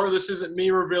anymore. This isn't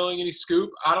me revealing any scoop.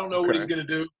 I don't know what he's going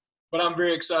to do, but I'm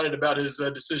very excited about his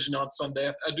decision on Sunday.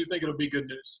 I do think it'll be good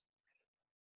news.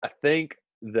 I think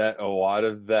that a lot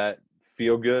of that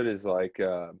feel good is like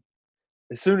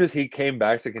as soon as he came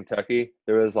back to Kentucky,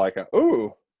 there was like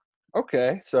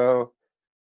okay, so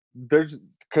there's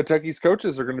Kentucky's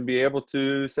coaches are going to be able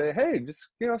to say, hey, just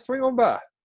swing on by,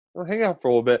 we'll hang out for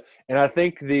a little bit. And I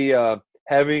think the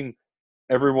having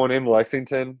everyone in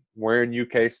Lexington wearing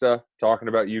UK stuff, talking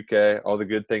about UK, all the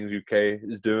good things UK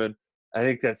is doing, I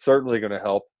think that's certainly going to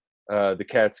help the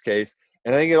Cats' case.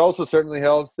 And I think it also certainly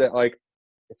helps that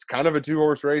it's kind of a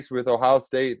 2-horse race with Ohio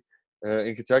State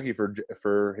in Kentucky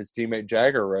for his teammate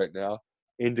Jagger right now.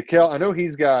 And DeKel, I know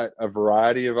he's got a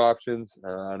variety of options.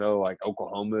 I know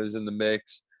Oklahoma is in the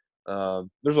mix.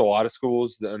 There's a lot of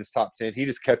schools that in his top 10. He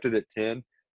just kept it at 10.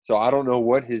 So I don't know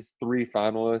what his 3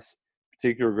 finalists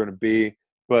particularly are going to be.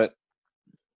 But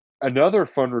another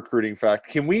fun recruiting fact,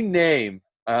 can we name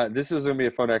this is going to be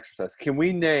a fun exercise. Can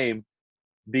we name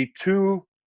the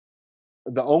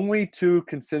only 2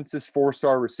 consensus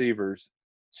 4-star receivers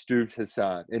Stoops has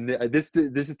signed? And this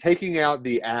is taking out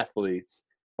the athletes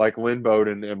like Lynn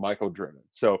Bowden and Michael Drennan.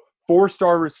 So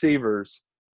 4-star receivers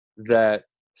that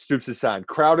Stoops has signed.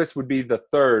 Crowdis would be the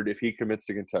 3rd if he commits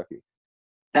to Kentucky.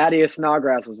 Thaddeus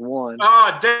Snodgrass was 1.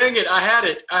 Ah, dang it. I had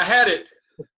it.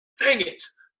 Dang it.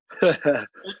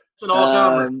 It's an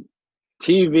all-timer.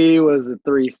 TV was a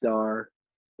 3-star.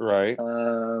 Right.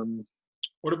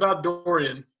 What about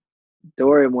Dorian?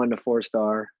 Dorian won the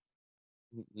 4-star.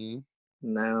 Mm-hmm.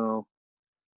 No.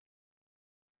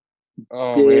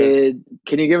 Oh, man.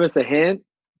 Can you give us a hint?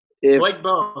 Blake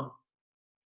Bone.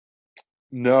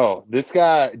 No, this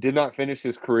guy did not finish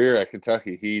his career at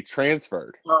Kentucky. He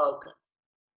transferred, Oh, okay.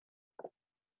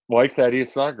 like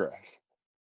Thaddeus Snodgrass.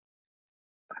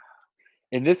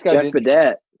 And this guy Jeff didn't.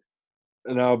 Badet.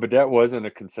 No, but that wasn't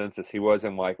a consensus. He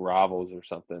wasn't like Rivals or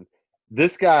something.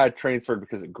 This guy transferred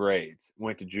because of grades.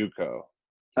 Went to JUCO.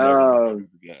 Oh,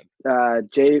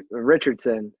 Jay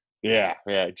Richardson. Yeah.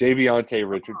 Javiante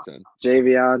Richardson.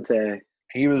 Javiante.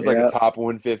 He was like a top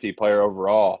 150 player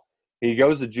overall. He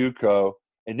goes to JUCO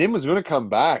and then was going to come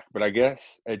back, but I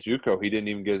guess at JUCO he didn't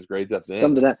even get his grades up then.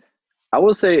 Something that I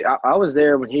will say, I was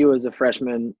there when he was a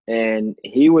freshman, and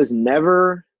he was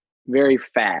never very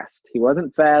fast. He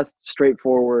wasn't fast,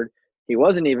 straightforward. He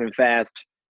wasn't even fast,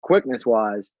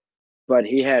 quickness-wise, but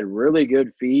he had really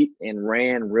good feet and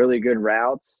ran really good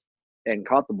routes and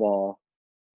caught the ball.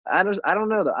 I don't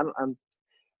know though.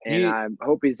 I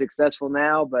hope he's successful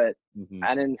now, but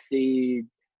I didn't see.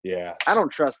 Yeah. I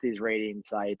don't trust these rating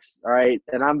sites. All right,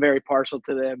 and I'm very partial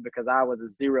to them because I was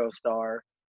a 0-star.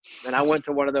 And I went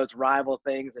to one of those rival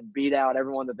things and beat out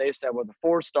everyone that they said was a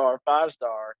 4-star,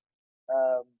 5-star.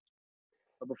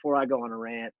 But before I go on a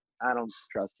rant, I don't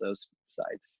trust those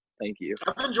sites. Thank you.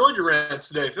 I've enjoyed your rants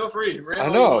today. Feel free. I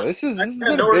know. This has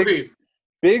been a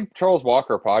big Charles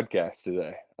Walker podcast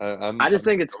today. I just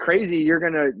think it's crazy. You're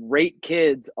going to rate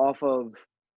kids off of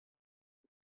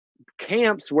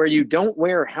camps where you don't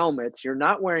wear helmets, you're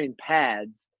not wearing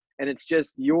pads, and it's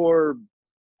just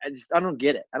I don't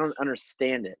get it. I don't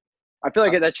understand it. I feel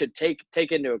like that should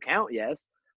take into account, yes,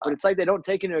 but it's like they don't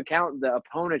take into account the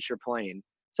opponents you're playing.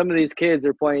 Some of these kids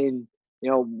are playing,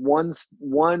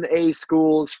 1A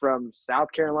schools from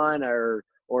South Carolina or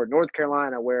North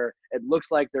Carolina, where it looks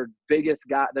like their biggest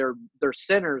guy, their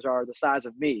centers are the size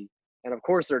of me, and of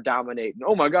course they're dominating.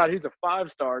 Oh my God, he's a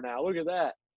 5-star now. Look at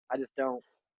that. I just don't.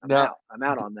 I'm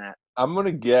out on that. I'm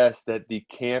gonna guess that the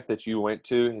camp that you went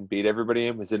to and beat everybody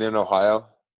in, was it in Ohio?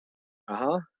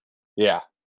 Yeah.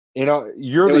 It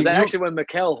was actually when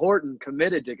Mikel Horton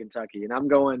committed to Kentucky, and I'm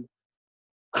going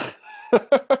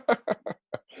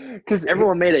because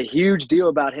everyone made a huge deal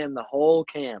about him the whole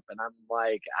camp, and I'm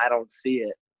like, I don't see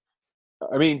it.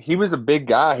 I mean, he was a big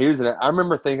guy. I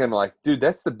remember thinking, like, dude,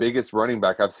 that's the biggest running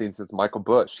back I've seen since Michael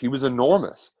Bush. He was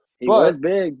enormous. He was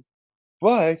big.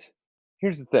 But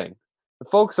here's the thing. The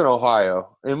folks in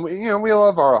Ohio, and we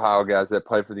love our Ohio guys that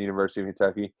play for the University of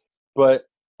Kentucky, but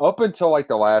up until like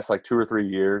the last 2 or 3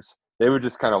 years, they would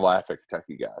just kind of laugh at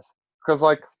Kentucky guys. Because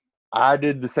I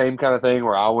did the same kind of thing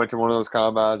where I went to one of those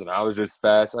combines and I was just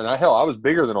fast. And I was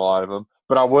bigger than a lot of them,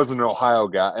 but I wasn't an Ohio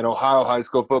guy. And Ohio high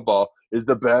school football is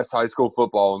the best high school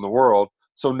football in the world.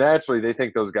 So naturally, they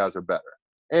think those guys are better.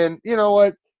 And you know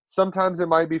what? Sometimes it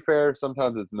might be fair.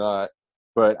 Sometimes it's not.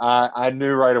 But I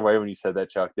knew right away when you said that,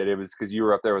 Chuck, that it was because you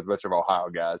were up there with a bunch of Ohio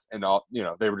guys, and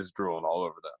they were just drooling all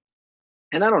over them.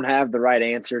 And I don't have the right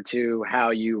answer to how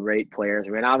you rate players.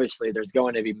 I mean, obviously, there's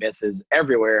going to be misses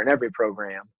everywhere in every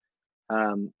program.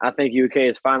 I think UK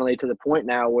is finally to the point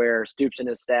now where Stoops and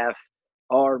his staff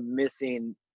are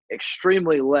missing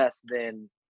extremely less than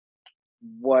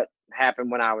what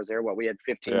happened when I was there. We had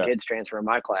 15 kids transfer in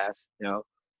my class, or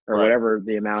whatever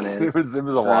the amount is. It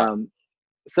was a lot.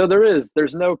 So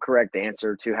there's no correct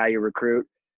answer to how you recruit.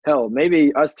 Hell,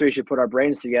 maybe us three should put our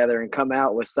brains together and come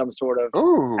out with some sort of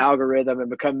algorithm and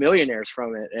become millionaires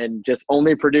from it and just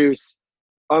only produce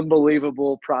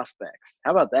unbelievable prospects. How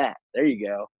about that? There you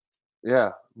go. Yeah,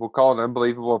 we'll call it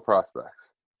Unbelievable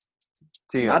Prospects.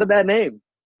 TM. Not a bad name.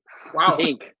 Wow.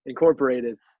 Inc.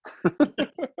 Incorporated.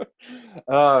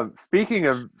 Speaking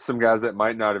of some guys that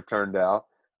might not have turned out,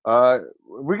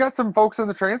 we got some folks in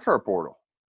the transfer portal.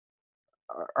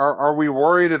 Are we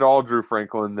worried at all, Drew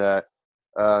Franklin, that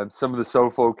some of the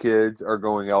SoFlo kids are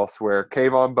going elsewhere?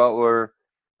 Kayvon Butler,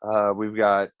 we've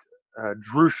got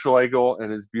Drew Schlegel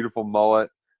and his beautiful mullet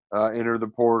enter the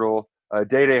portal.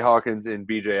 Day Hawkins and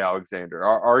BJ Alexander.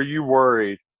 Are you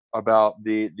worried about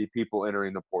the people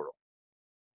entering the portal?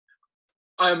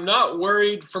 I'm not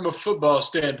worried from a football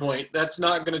standpoint. That's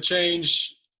not going to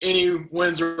change any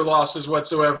wins or losses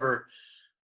whatsoever.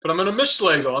 But I'm going to miss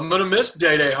Schlegel. I'm going to miss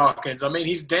Day Hawkins. I mean,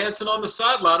 he's dancing on the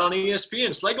sideline on ESPN.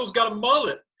 Schlegel's got a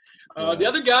mullet. The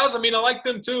other guys, I mean, I like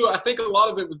them too. I think a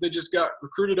lot of it was they just got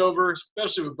recruited over,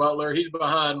 especially with Butler. He's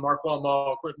behind Marquand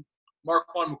McCall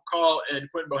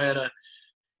and Quentin Bohanna. I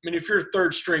mean, if you're a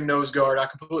third-string nose guard, I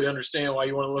completely understand why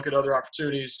you want to look at other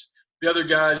opportunities. The other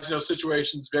guys,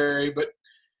 situations vary, but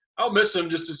I'll miss them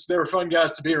just as they were fun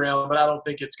guys to be around, but I don't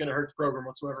think it's going to hurt the program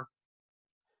whatsoever.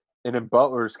 And in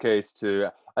Butler's case, too,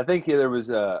 I think there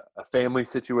was a family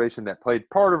situation that played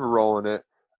part of a role in it.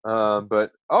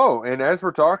 And as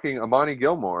we're talking, Amani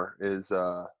Gilmore is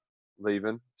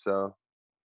leaving. So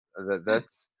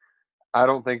That's I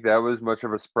don't think that was much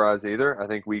of a surprise either. I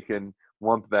think we can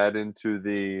lump that into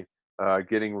the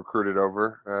getting recruited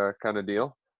over kind of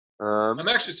deal. I'm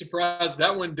actually surprised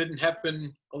that one didn't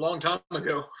happen a long time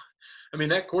ago. I mean,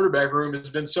 that quarterback room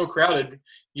has been so crowded.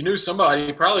 You knew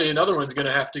somebody, probably another one's going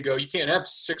to have to go. You can't have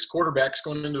 6 quarterbacks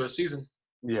going into a season.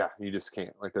 Yeah, you just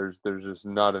can't. Like, there's just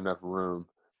not enough room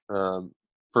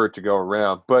for it to go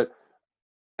around. But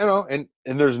and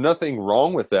there's nothing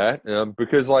wrong with that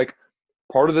because like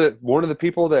one of the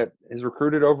people that is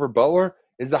recruited over Butler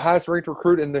is the highest ranked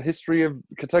recruit in the history of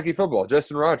Kentucky football,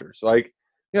 Justin Rogers. Like,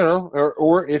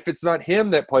 or if it's not him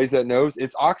that plays that nose,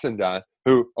 it's Oxendine,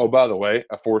 who, oh, by the way,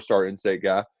 a 4-star in-state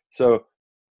guy. So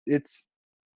it's,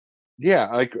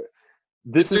 like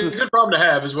this is a good problem to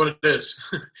have is what it is.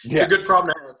 It's a good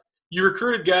problem to have. You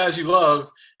recruited guys you love,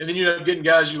 and then you end up getting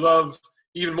guys you love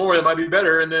even more that might be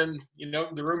better, and then,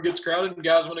 the room gets crowded and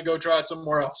guys want to go try it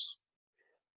somewhere else.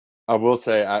 I will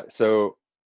say, so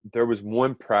there was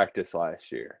one practice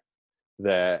last year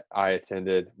that I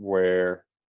attended where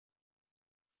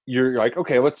you're like,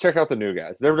 okay, let's check out the new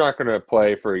guys. They're not going to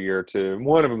play for a year or two.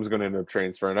 One of them is going to end up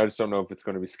transferring. I just don't know if it's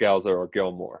going to be Scalzo or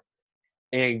Gilmore.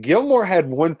 And Gilmore had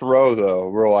one throw, though,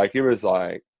 where it was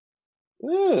like,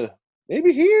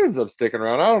 maybe he ends up sticking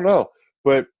around. I don't know.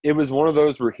 But it was one of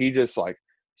those where he just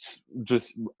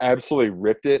absolutely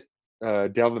ripped it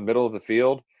down the middle of the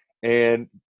field. And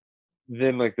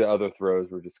then, the other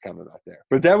throws were just kind of not there.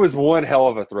 But that was one hell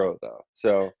of a throw, though.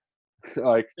 So,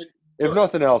 if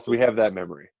nothing else, we have that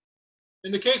memory.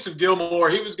 In the case of Gilmore,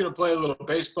 he was going to play a little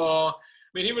baseball. I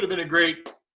mean, he would have been a great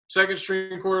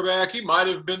second-string quarterback. He might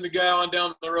have been the guy on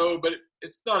down the road, but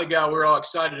it's not a guy we're all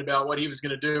excited about what he was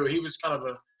going to do. He was kind of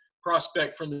a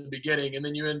prospect from the beginning, and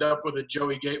then you end up with a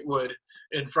Joey Gatewood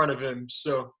in front of him.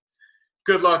 So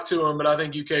good luck to him, but I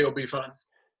think UK will be fine.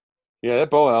 Yeah, that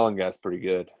Bo Allen guy's pretty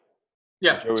good.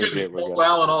 Yeah, Bo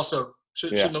Allen also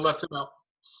shouldn't have left him out.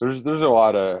 There's a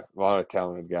lot of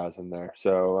talented guys in there.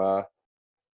 So,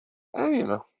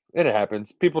 it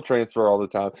happens. People transfer all the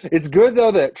time. It's good,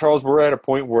 though, that, Charles, we're at a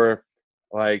point where,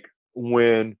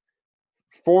 when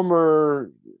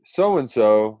former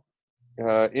so-and-so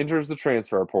enters the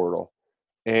transfer portal,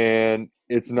 and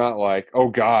it's not like, oh,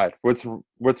 God, what's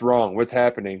wrong? What's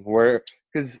happening?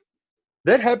 Because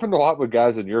that happened a lot with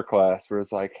guys in your class where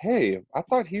it's like, hey, I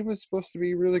thought he was supposed to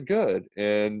be really good.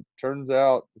 And turns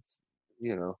out it's,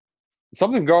 is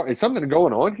something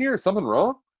going on here? Is something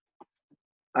wrong?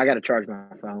 I got to charge my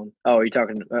phone. Oh, are you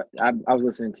talking? I was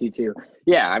listening to you too.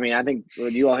 Yeah, I mean, I think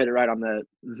you all hit it right on the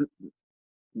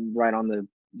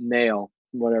nail,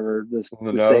 whatever the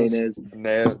saying is.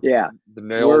 Nail. Yeah, the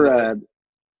nail.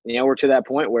 We're to that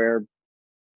point where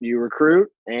you recruit,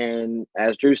 and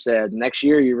as Drew said, next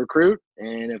year you recruit,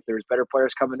 and if there's better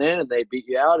players coming in and they beat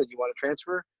you out and you want to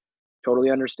transfer, totally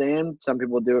understand. Some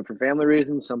people do it for family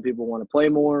reasons. Some people want to play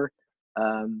more.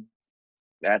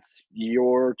 That's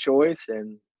your choice,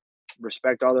 and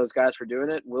respect all those guys for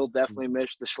doing it. We'll definitely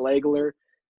miss the Schlegler,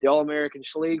 the All-American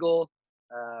Schlegel,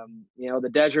 the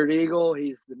Desert Eagle.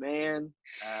 He's the man.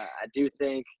 I do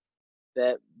think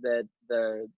that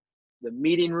the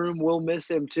meeting room will miss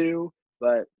him too,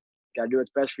 but got to do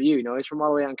what's best for you. He's from all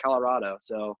the way out in Colorado,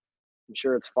 so I'm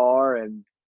sure it's far, and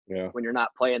when you're not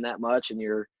playing that much and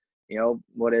you're,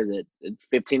 what is it,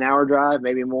 a 15-hour drive,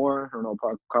 maybe more. I don't know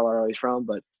what Colorado he's from,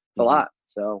 but it's a lot.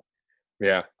 So,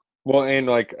 yeah. Well, and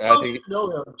I think you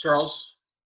know him, Charles.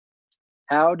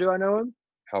 How do I know him?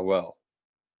 How well?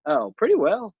 Oh, pretty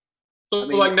well. So,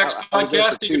 next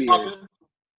podcast, you can pop in.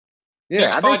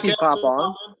 Yeah, I think he'd pop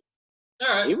on. All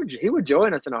right. He would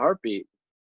join us in a heartbeat.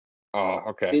 Oh,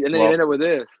 okay. And then you end up with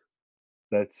this.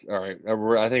 That's all right.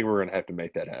 I think we're gonna have to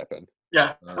make that happen.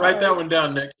 Yeah, write that one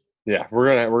down, Nick. Yeah, we're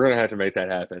gonna have to make that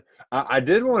happen. I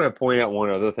did want to point out one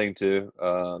other thing too.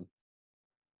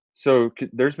 So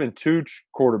there's been 2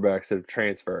 quarterbacks that have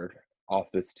transferred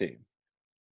off this team.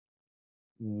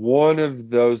 One of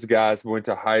those guys went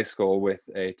to high school with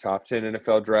a top 10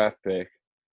 NFL draft pick,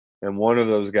 and one of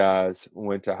those guys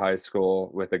went to high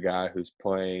school with a guy who's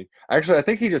playing. Actually, I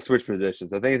think he just switched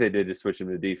positions. I think they did just switch him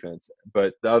to defense.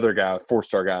 But the other guy,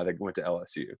 4-star guy, that went to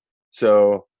LSU.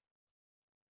 So,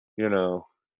 I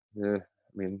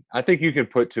think you can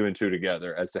put 2 and 2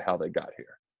 together as to how they got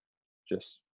here.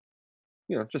 Just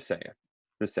saying.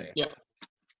 Yeah.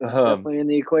 Definitely in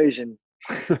the equation.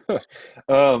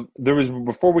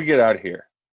 Before we get out of here,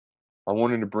 I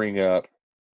wanted to bring up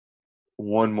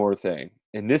one more thing.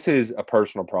 And this is a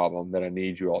personal problem that I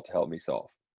need you all to help me solve.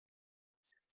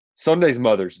 Sunday's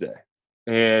Mother's Day.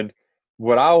 And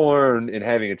what I learned in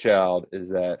having a child is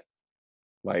that,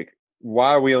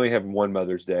 why we only have one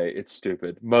Mother's Day. It's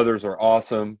stupid. Mothers are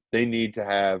awesome. They need to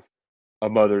have a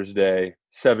Mother's Day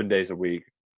 7 days a week,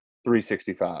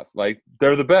 365. Like,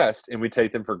 they're the best, and we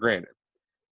take them for granted.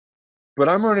 But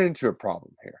I'm running into a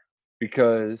problem here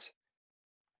because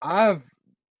I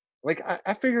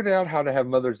figured out how to have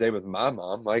Mother's Day with my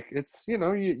mom. Like, it's, you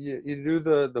do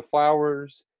the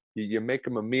flowers, you make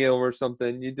them a meal or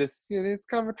something. You just, it's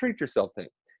kind of a treat yourself thing.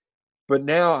 But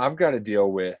now I've got to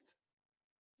deal with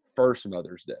first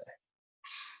Mother's Day.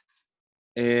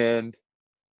 And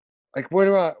like, what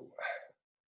do I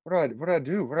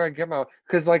do? What do I get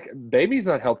because like, baby's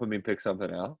not helping me pick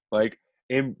something out. Like,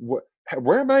 and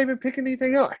where am I even picking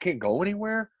anything out? I can't go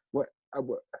anywhere.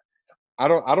 I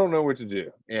don't know what to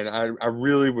do. And I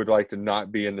really would like to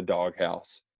not be in the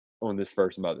doghouse on this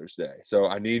first Mother's Day. So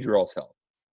I need your all's help.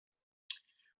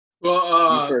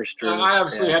 Well, Drew. I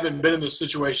obviously haven't been in this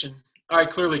situation. I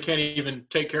clearly can't even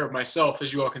take care of myself,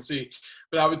 as you all can see.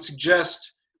 But I would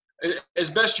suggest, as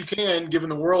best you can, given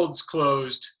the world's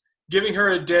closed, giving her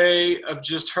a day of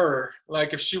just her.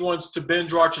 Like, if she wants to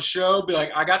binge watch a show, be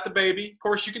like, I got the baby. Of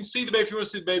course, you can see the baby if you want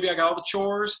to see the baby. I got all the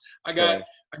chores. I got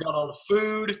all the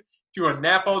food. If you want to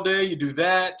nap all day, you do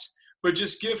that. But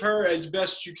just give her, as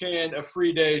best you can, a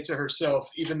free day to herself,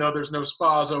 even though there's no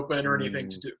spas open or anything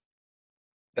to do.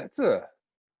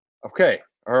 Okay.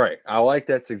 All right. I like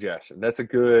that suggestion. That's a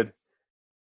good,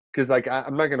 because like,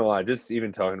 I'm not going to lie, just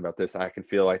even talking about this, I can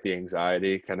feel like the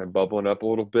anxiety kind of bubbling up a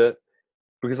little bit,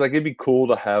 because like, it'd be cool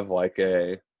to have like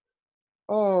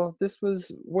this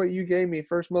was what you gave me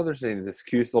first Mother's Day, this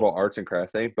cute little arts and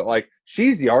craft thing. But like,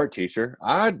 she's the art teacher.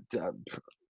 Arts?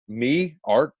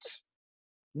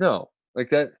 No, like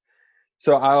that.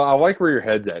 So I like where your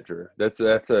head's at, Drew.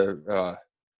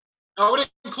 I would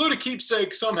include a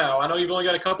keepsake somehow. I know you've only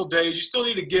got a couple days. You still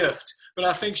need a gift, but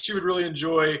I think she would really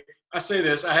enjoy. I say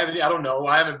this. I don't know.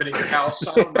 I haven't been in your house.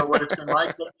 I don't know what it's been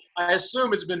like, but I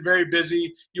assume it's been very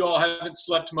busy. You all haven't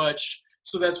slept much,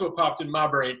 so that's what popped in my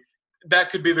brain. That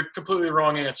could be the completely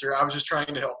wrong answer. I was just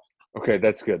trying to help. Okay,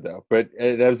 that's good though. But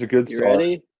that was a good start. You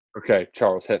ready? Okay,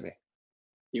 Charles, hit me.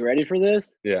 You ready for this?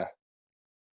 Yeah.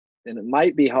 And it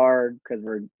might be hard because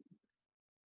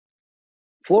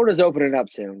Florida's opening up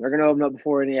soon. They're going to open up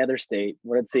before any other state,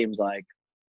 what it seems like.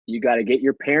 You got to get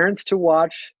your parents to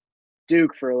watch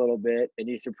Duke for a little bit, and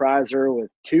you surprise her with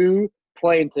 2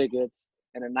 plane tickets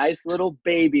and a nice little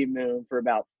baby moon for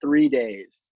about 3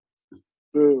 days.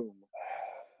 Boom.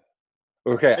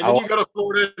 Okay. And then you go to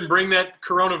Florida and bring that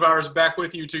coronavirus back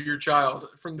with you to your child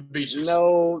from the beaches.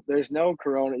 No, there's no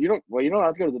corona. You don't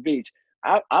have to go to the beach.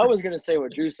 I was going to say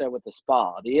what Drew said with the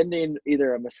spa. The ending,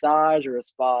 either a massage or a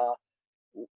spa.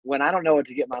 When I don't know what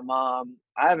to get my mom,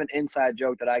 I have an inside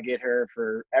joke that I get her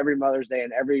for every Mother's Day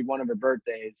and every one of her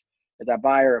birthdays is I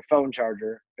buy her a phone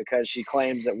charger because she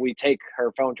claims that we take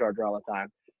her phone charger all the time.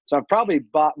 So I've probably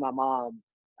bought my mom,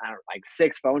 like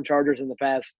 6 phone chargers in the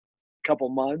past couple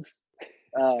months.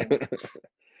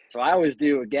 So I always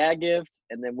do a gag gift,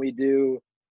 and then we do,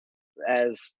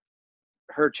 as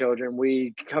her children,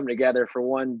 we come together for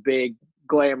one big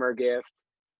glamour gift.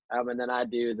 And then I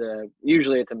do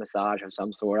usually it's a massage of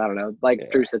some sort. I don't know. Like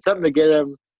Drew said, something to get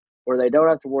them where they don't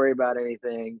have to worry about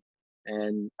anything.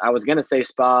 And I was going to say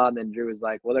spa, and then Drew was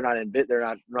like, well, they're not running right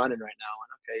now. And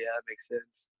okay, yeah, that makes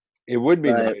sense. It would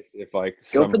be nice if like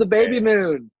go for the baby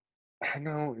moon.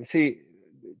 No, see,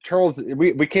 Charles,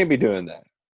 we can't be doing that.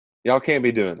 Y'all can't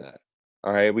be doing that.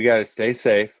 All right, we got to stay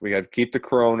safe. We got to keep the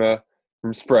corona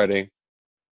from spreading.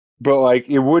 But like,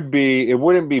 it wouldn't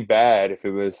be bad if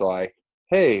it was like,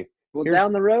 hey,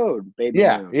 down the road, baby.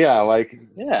 Yeah, like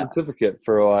certificate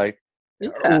for like,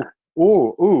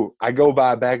 ooh, I go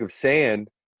buy a bag of sand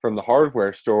from the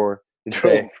hardware store and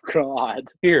say, God,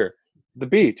 here, the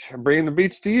beach. I'm bringing the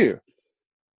beach to you.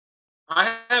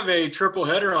 I have a triple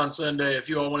header on Sunday if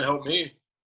you all want to help me.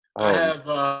 I have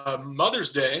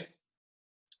Mother's Day,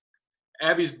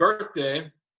 Abby's birthday,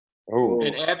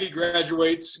 and Abby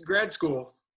graduates grad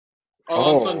school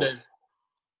all on Sunday.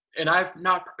 And I've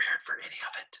not prepared for any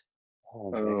of it.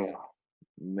 Oh,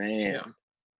 man. Yeah.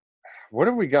 What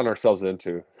have we gotten ourselves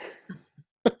into?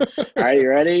 All right, you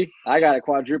ready? I got a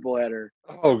quadruple header.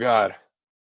 Oh, God.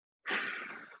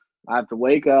 I have to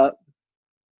wake up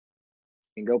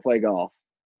and go play golf.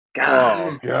 God.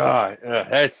 Oh, God.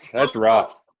 That's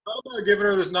rough. How about giving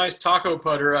her this nice taco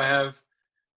putter I have?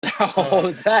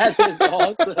 Oh, that is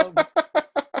awesome.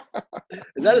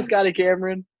 Is that a Scotty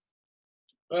Cameron?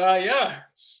 Yeah.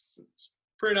 It's a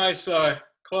pretty nice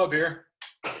club here.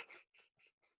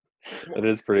 It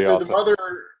is pretty awesome. The mother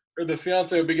or the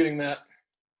fiance will be getting that.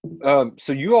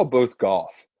 So you all both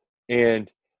golf, and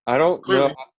I don't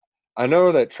know. I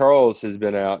know that Charles has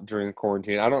been out during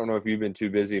quarantine. I don't know if you've been too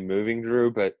busy moving,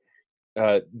 Drew, but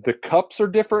the cups are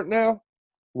different now,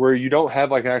 where you don't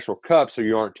have like an actual cup, so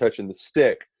you aren't touching the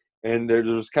stick. And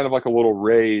there's kind of like a little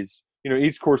raised,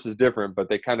 each course is different, but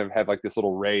they kind of have like this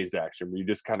little raised action where you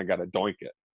just kind of got to doink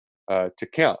it to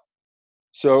count.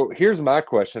 So here's my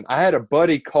question. I had a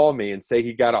buddy call me and say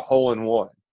he got a hole-in-one.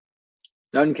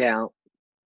 Doesn't count.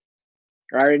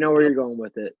 I already know where you're going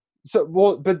with it. So,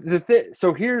 well, but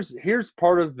so here's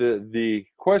part of the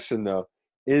question, though,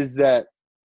 is that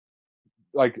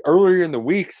like earlier in the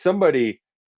week,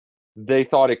 they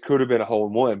thought it could have been a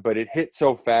hole-in-one, but it hit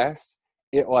so fast,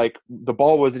 it like the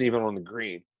ball wasn't even on the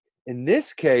green. In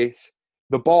this case,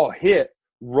 the ball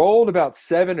rolled about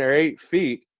 7 or 8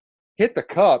 feet, hit the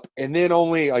cup, and then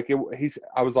only like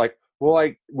I was like, well,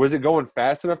 like, was it going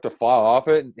fast enough to fly off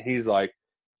it? And he's like,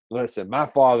 listen, my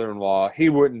father-in-law, he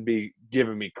wouldn't be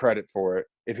giving me credit for it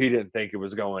if he didn't think it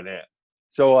was going in.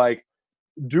 So like,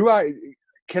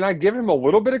 can I give him a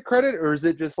little bit of credit, or is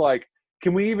it just like,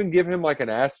 can we even give him like an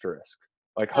asterisk?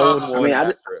 Like hole-in-one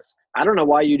asterisk? I don't know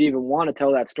why you'd even want to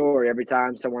tell that story every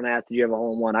time someone asks, do you have a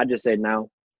hole-in-one? I'd just say no.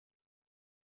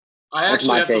 I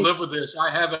actually have to live with this.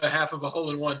 I have a half of a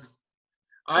hole-in-one.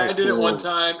 I did it one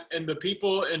time, and the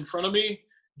people in front of me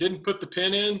didn't put the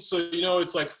pin in, so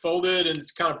it's like folded and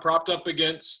it's kind of propped up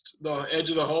against the edge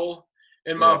of the hole.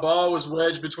 And my ball was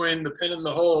wedged between the pin and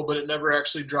the hole, but it never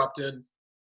actually dropped in.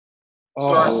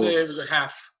 So I say it was a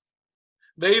half.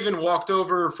 They even walked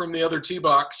over from the other tee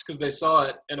box because they saw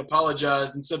it and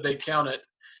apologized and said they'd count it.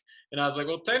 And I was like,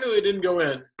 well, technically it didn't go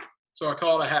in, so I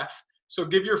call it a half. So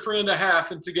give your friend a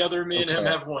half, and together me and him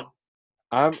have one.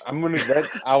 I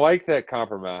like that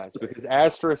compromise, because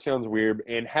asterisk sounds weird,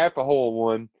 and half a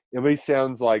hole-in-one at least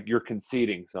sounds like you're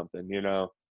conceding something,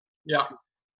 Yeah.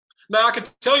 Now I could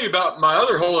tell you about my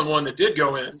other hole-in-one that did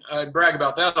go in. I'd brag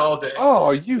about that all day.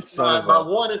 Oh, you son of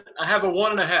a... I have a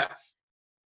 1.5. Damn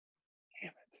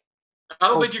it! I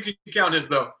don't think you can count his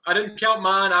though. I didn't count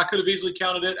mine. I could have easily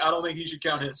counted it. I don't think he should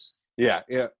count his. Yeah.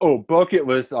 Oh, bucket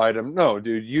list item. No,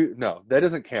 dude, no, that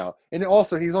doesn't count. And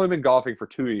also, he's only been golfing for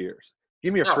 2 years.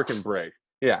 Give me a freaking break.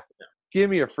 Yeah. Give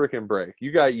me a freaking break.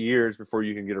 You got years before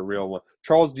you can get a real one.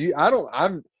 Charles,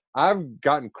 I've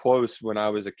gotten close when I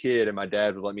was a kid, and my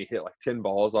dad would let me hit like 10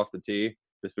 balls off the tee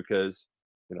just because,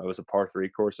 it was a par 3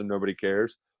 course and nobody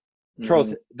cares. Mm-hmm.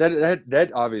 Charles,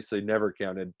 that obviously never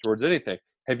counted towards anything.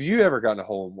 Have you ever gotten a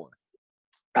hole-in-one?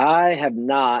 I have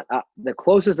not. The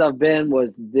closest I've been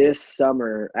was this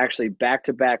summer, actually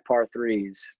back-to-back par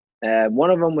 3s.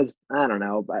 One of them was, I don't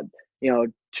know, but,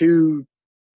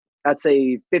 I'd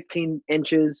say 15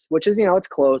 inches, which is, it's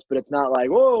close, but it's not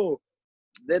like, whoa.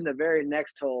 Then the very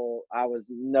next hole, I was,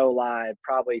 no lie,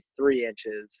 probably 3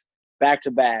 inches back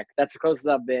to back. That's the closest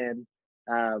I've been.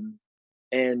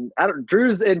 And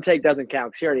Drew's intake doesn't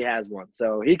count because he already has one.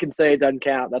 So he can say it doesn't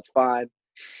count. That's fine.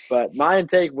 But my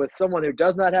intake with someone who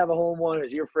does not have a hole-in-one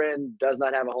is your friend does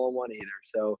not have a hole-in-one either.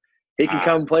 So he can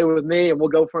come play with me and we'll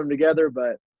go for him together,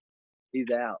 but he's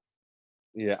out.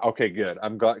 Yeah. Okay, good.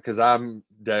 I'm glad, because I'm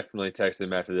definitely texting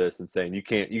him after this and saying,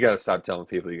 you got to stop telling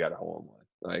people you got a hole-in-one.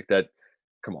 Like that.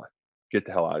 Come on, get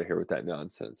the hell out of here with that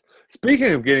nonsense.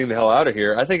 Speaking of getting the hell out of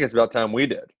here, I think it's about time we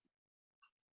did.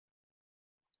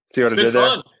 See what I did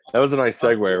there? That was a nice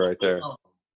segue right there.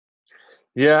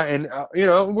 Yeah, and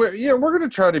we're going to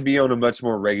try to be on a much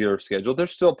more regular schedule. There's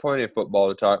still plenty of football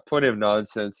to talk, plenty of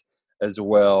nonsense as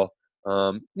well.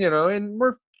 And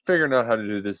we're figuring out how to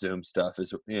do this Zoom stuff.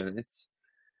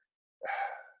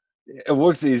 It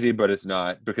looks easy, but it's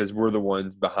not, because we're the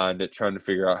ones behind it trying to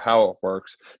figure out how it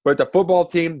works. But the football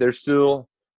team, they're still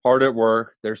hard at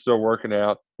work. They're still working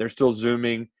out. They're still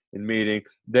Zooming and meeting.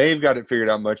 They've got it figured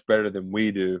out much better than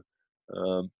we do.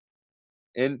 And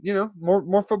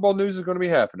more football news is going to be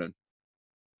happening.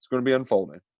 It's going to be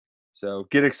unfolding. So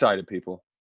get excited, people.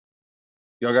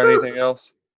 Y'all got anything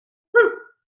else?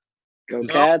 Go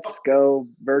Cats, go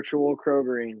virtual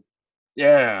Krogerine.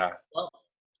 Yeah.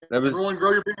 Everyone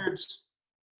grow your beards.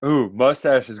 Ooh,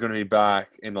 mustache is going to be back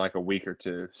in like a week or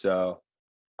two. So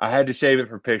I had to shave it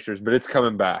for pictures, but it's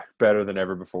coming back better than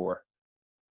ever before.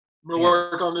 I'm going to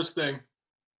work on this thing.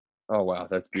 Oh, wow.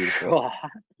 That's beautiful.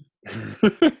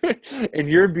 And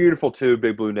you're beautiful too,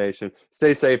 Big Blue Nation.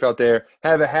 Stay safe out there.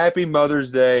 Have a happy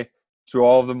Mother's Day to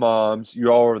all of the moms.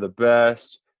 You all are the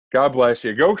best. God bless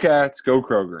you. Go Cats. Go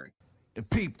Kroger. And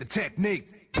peep the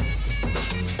technique.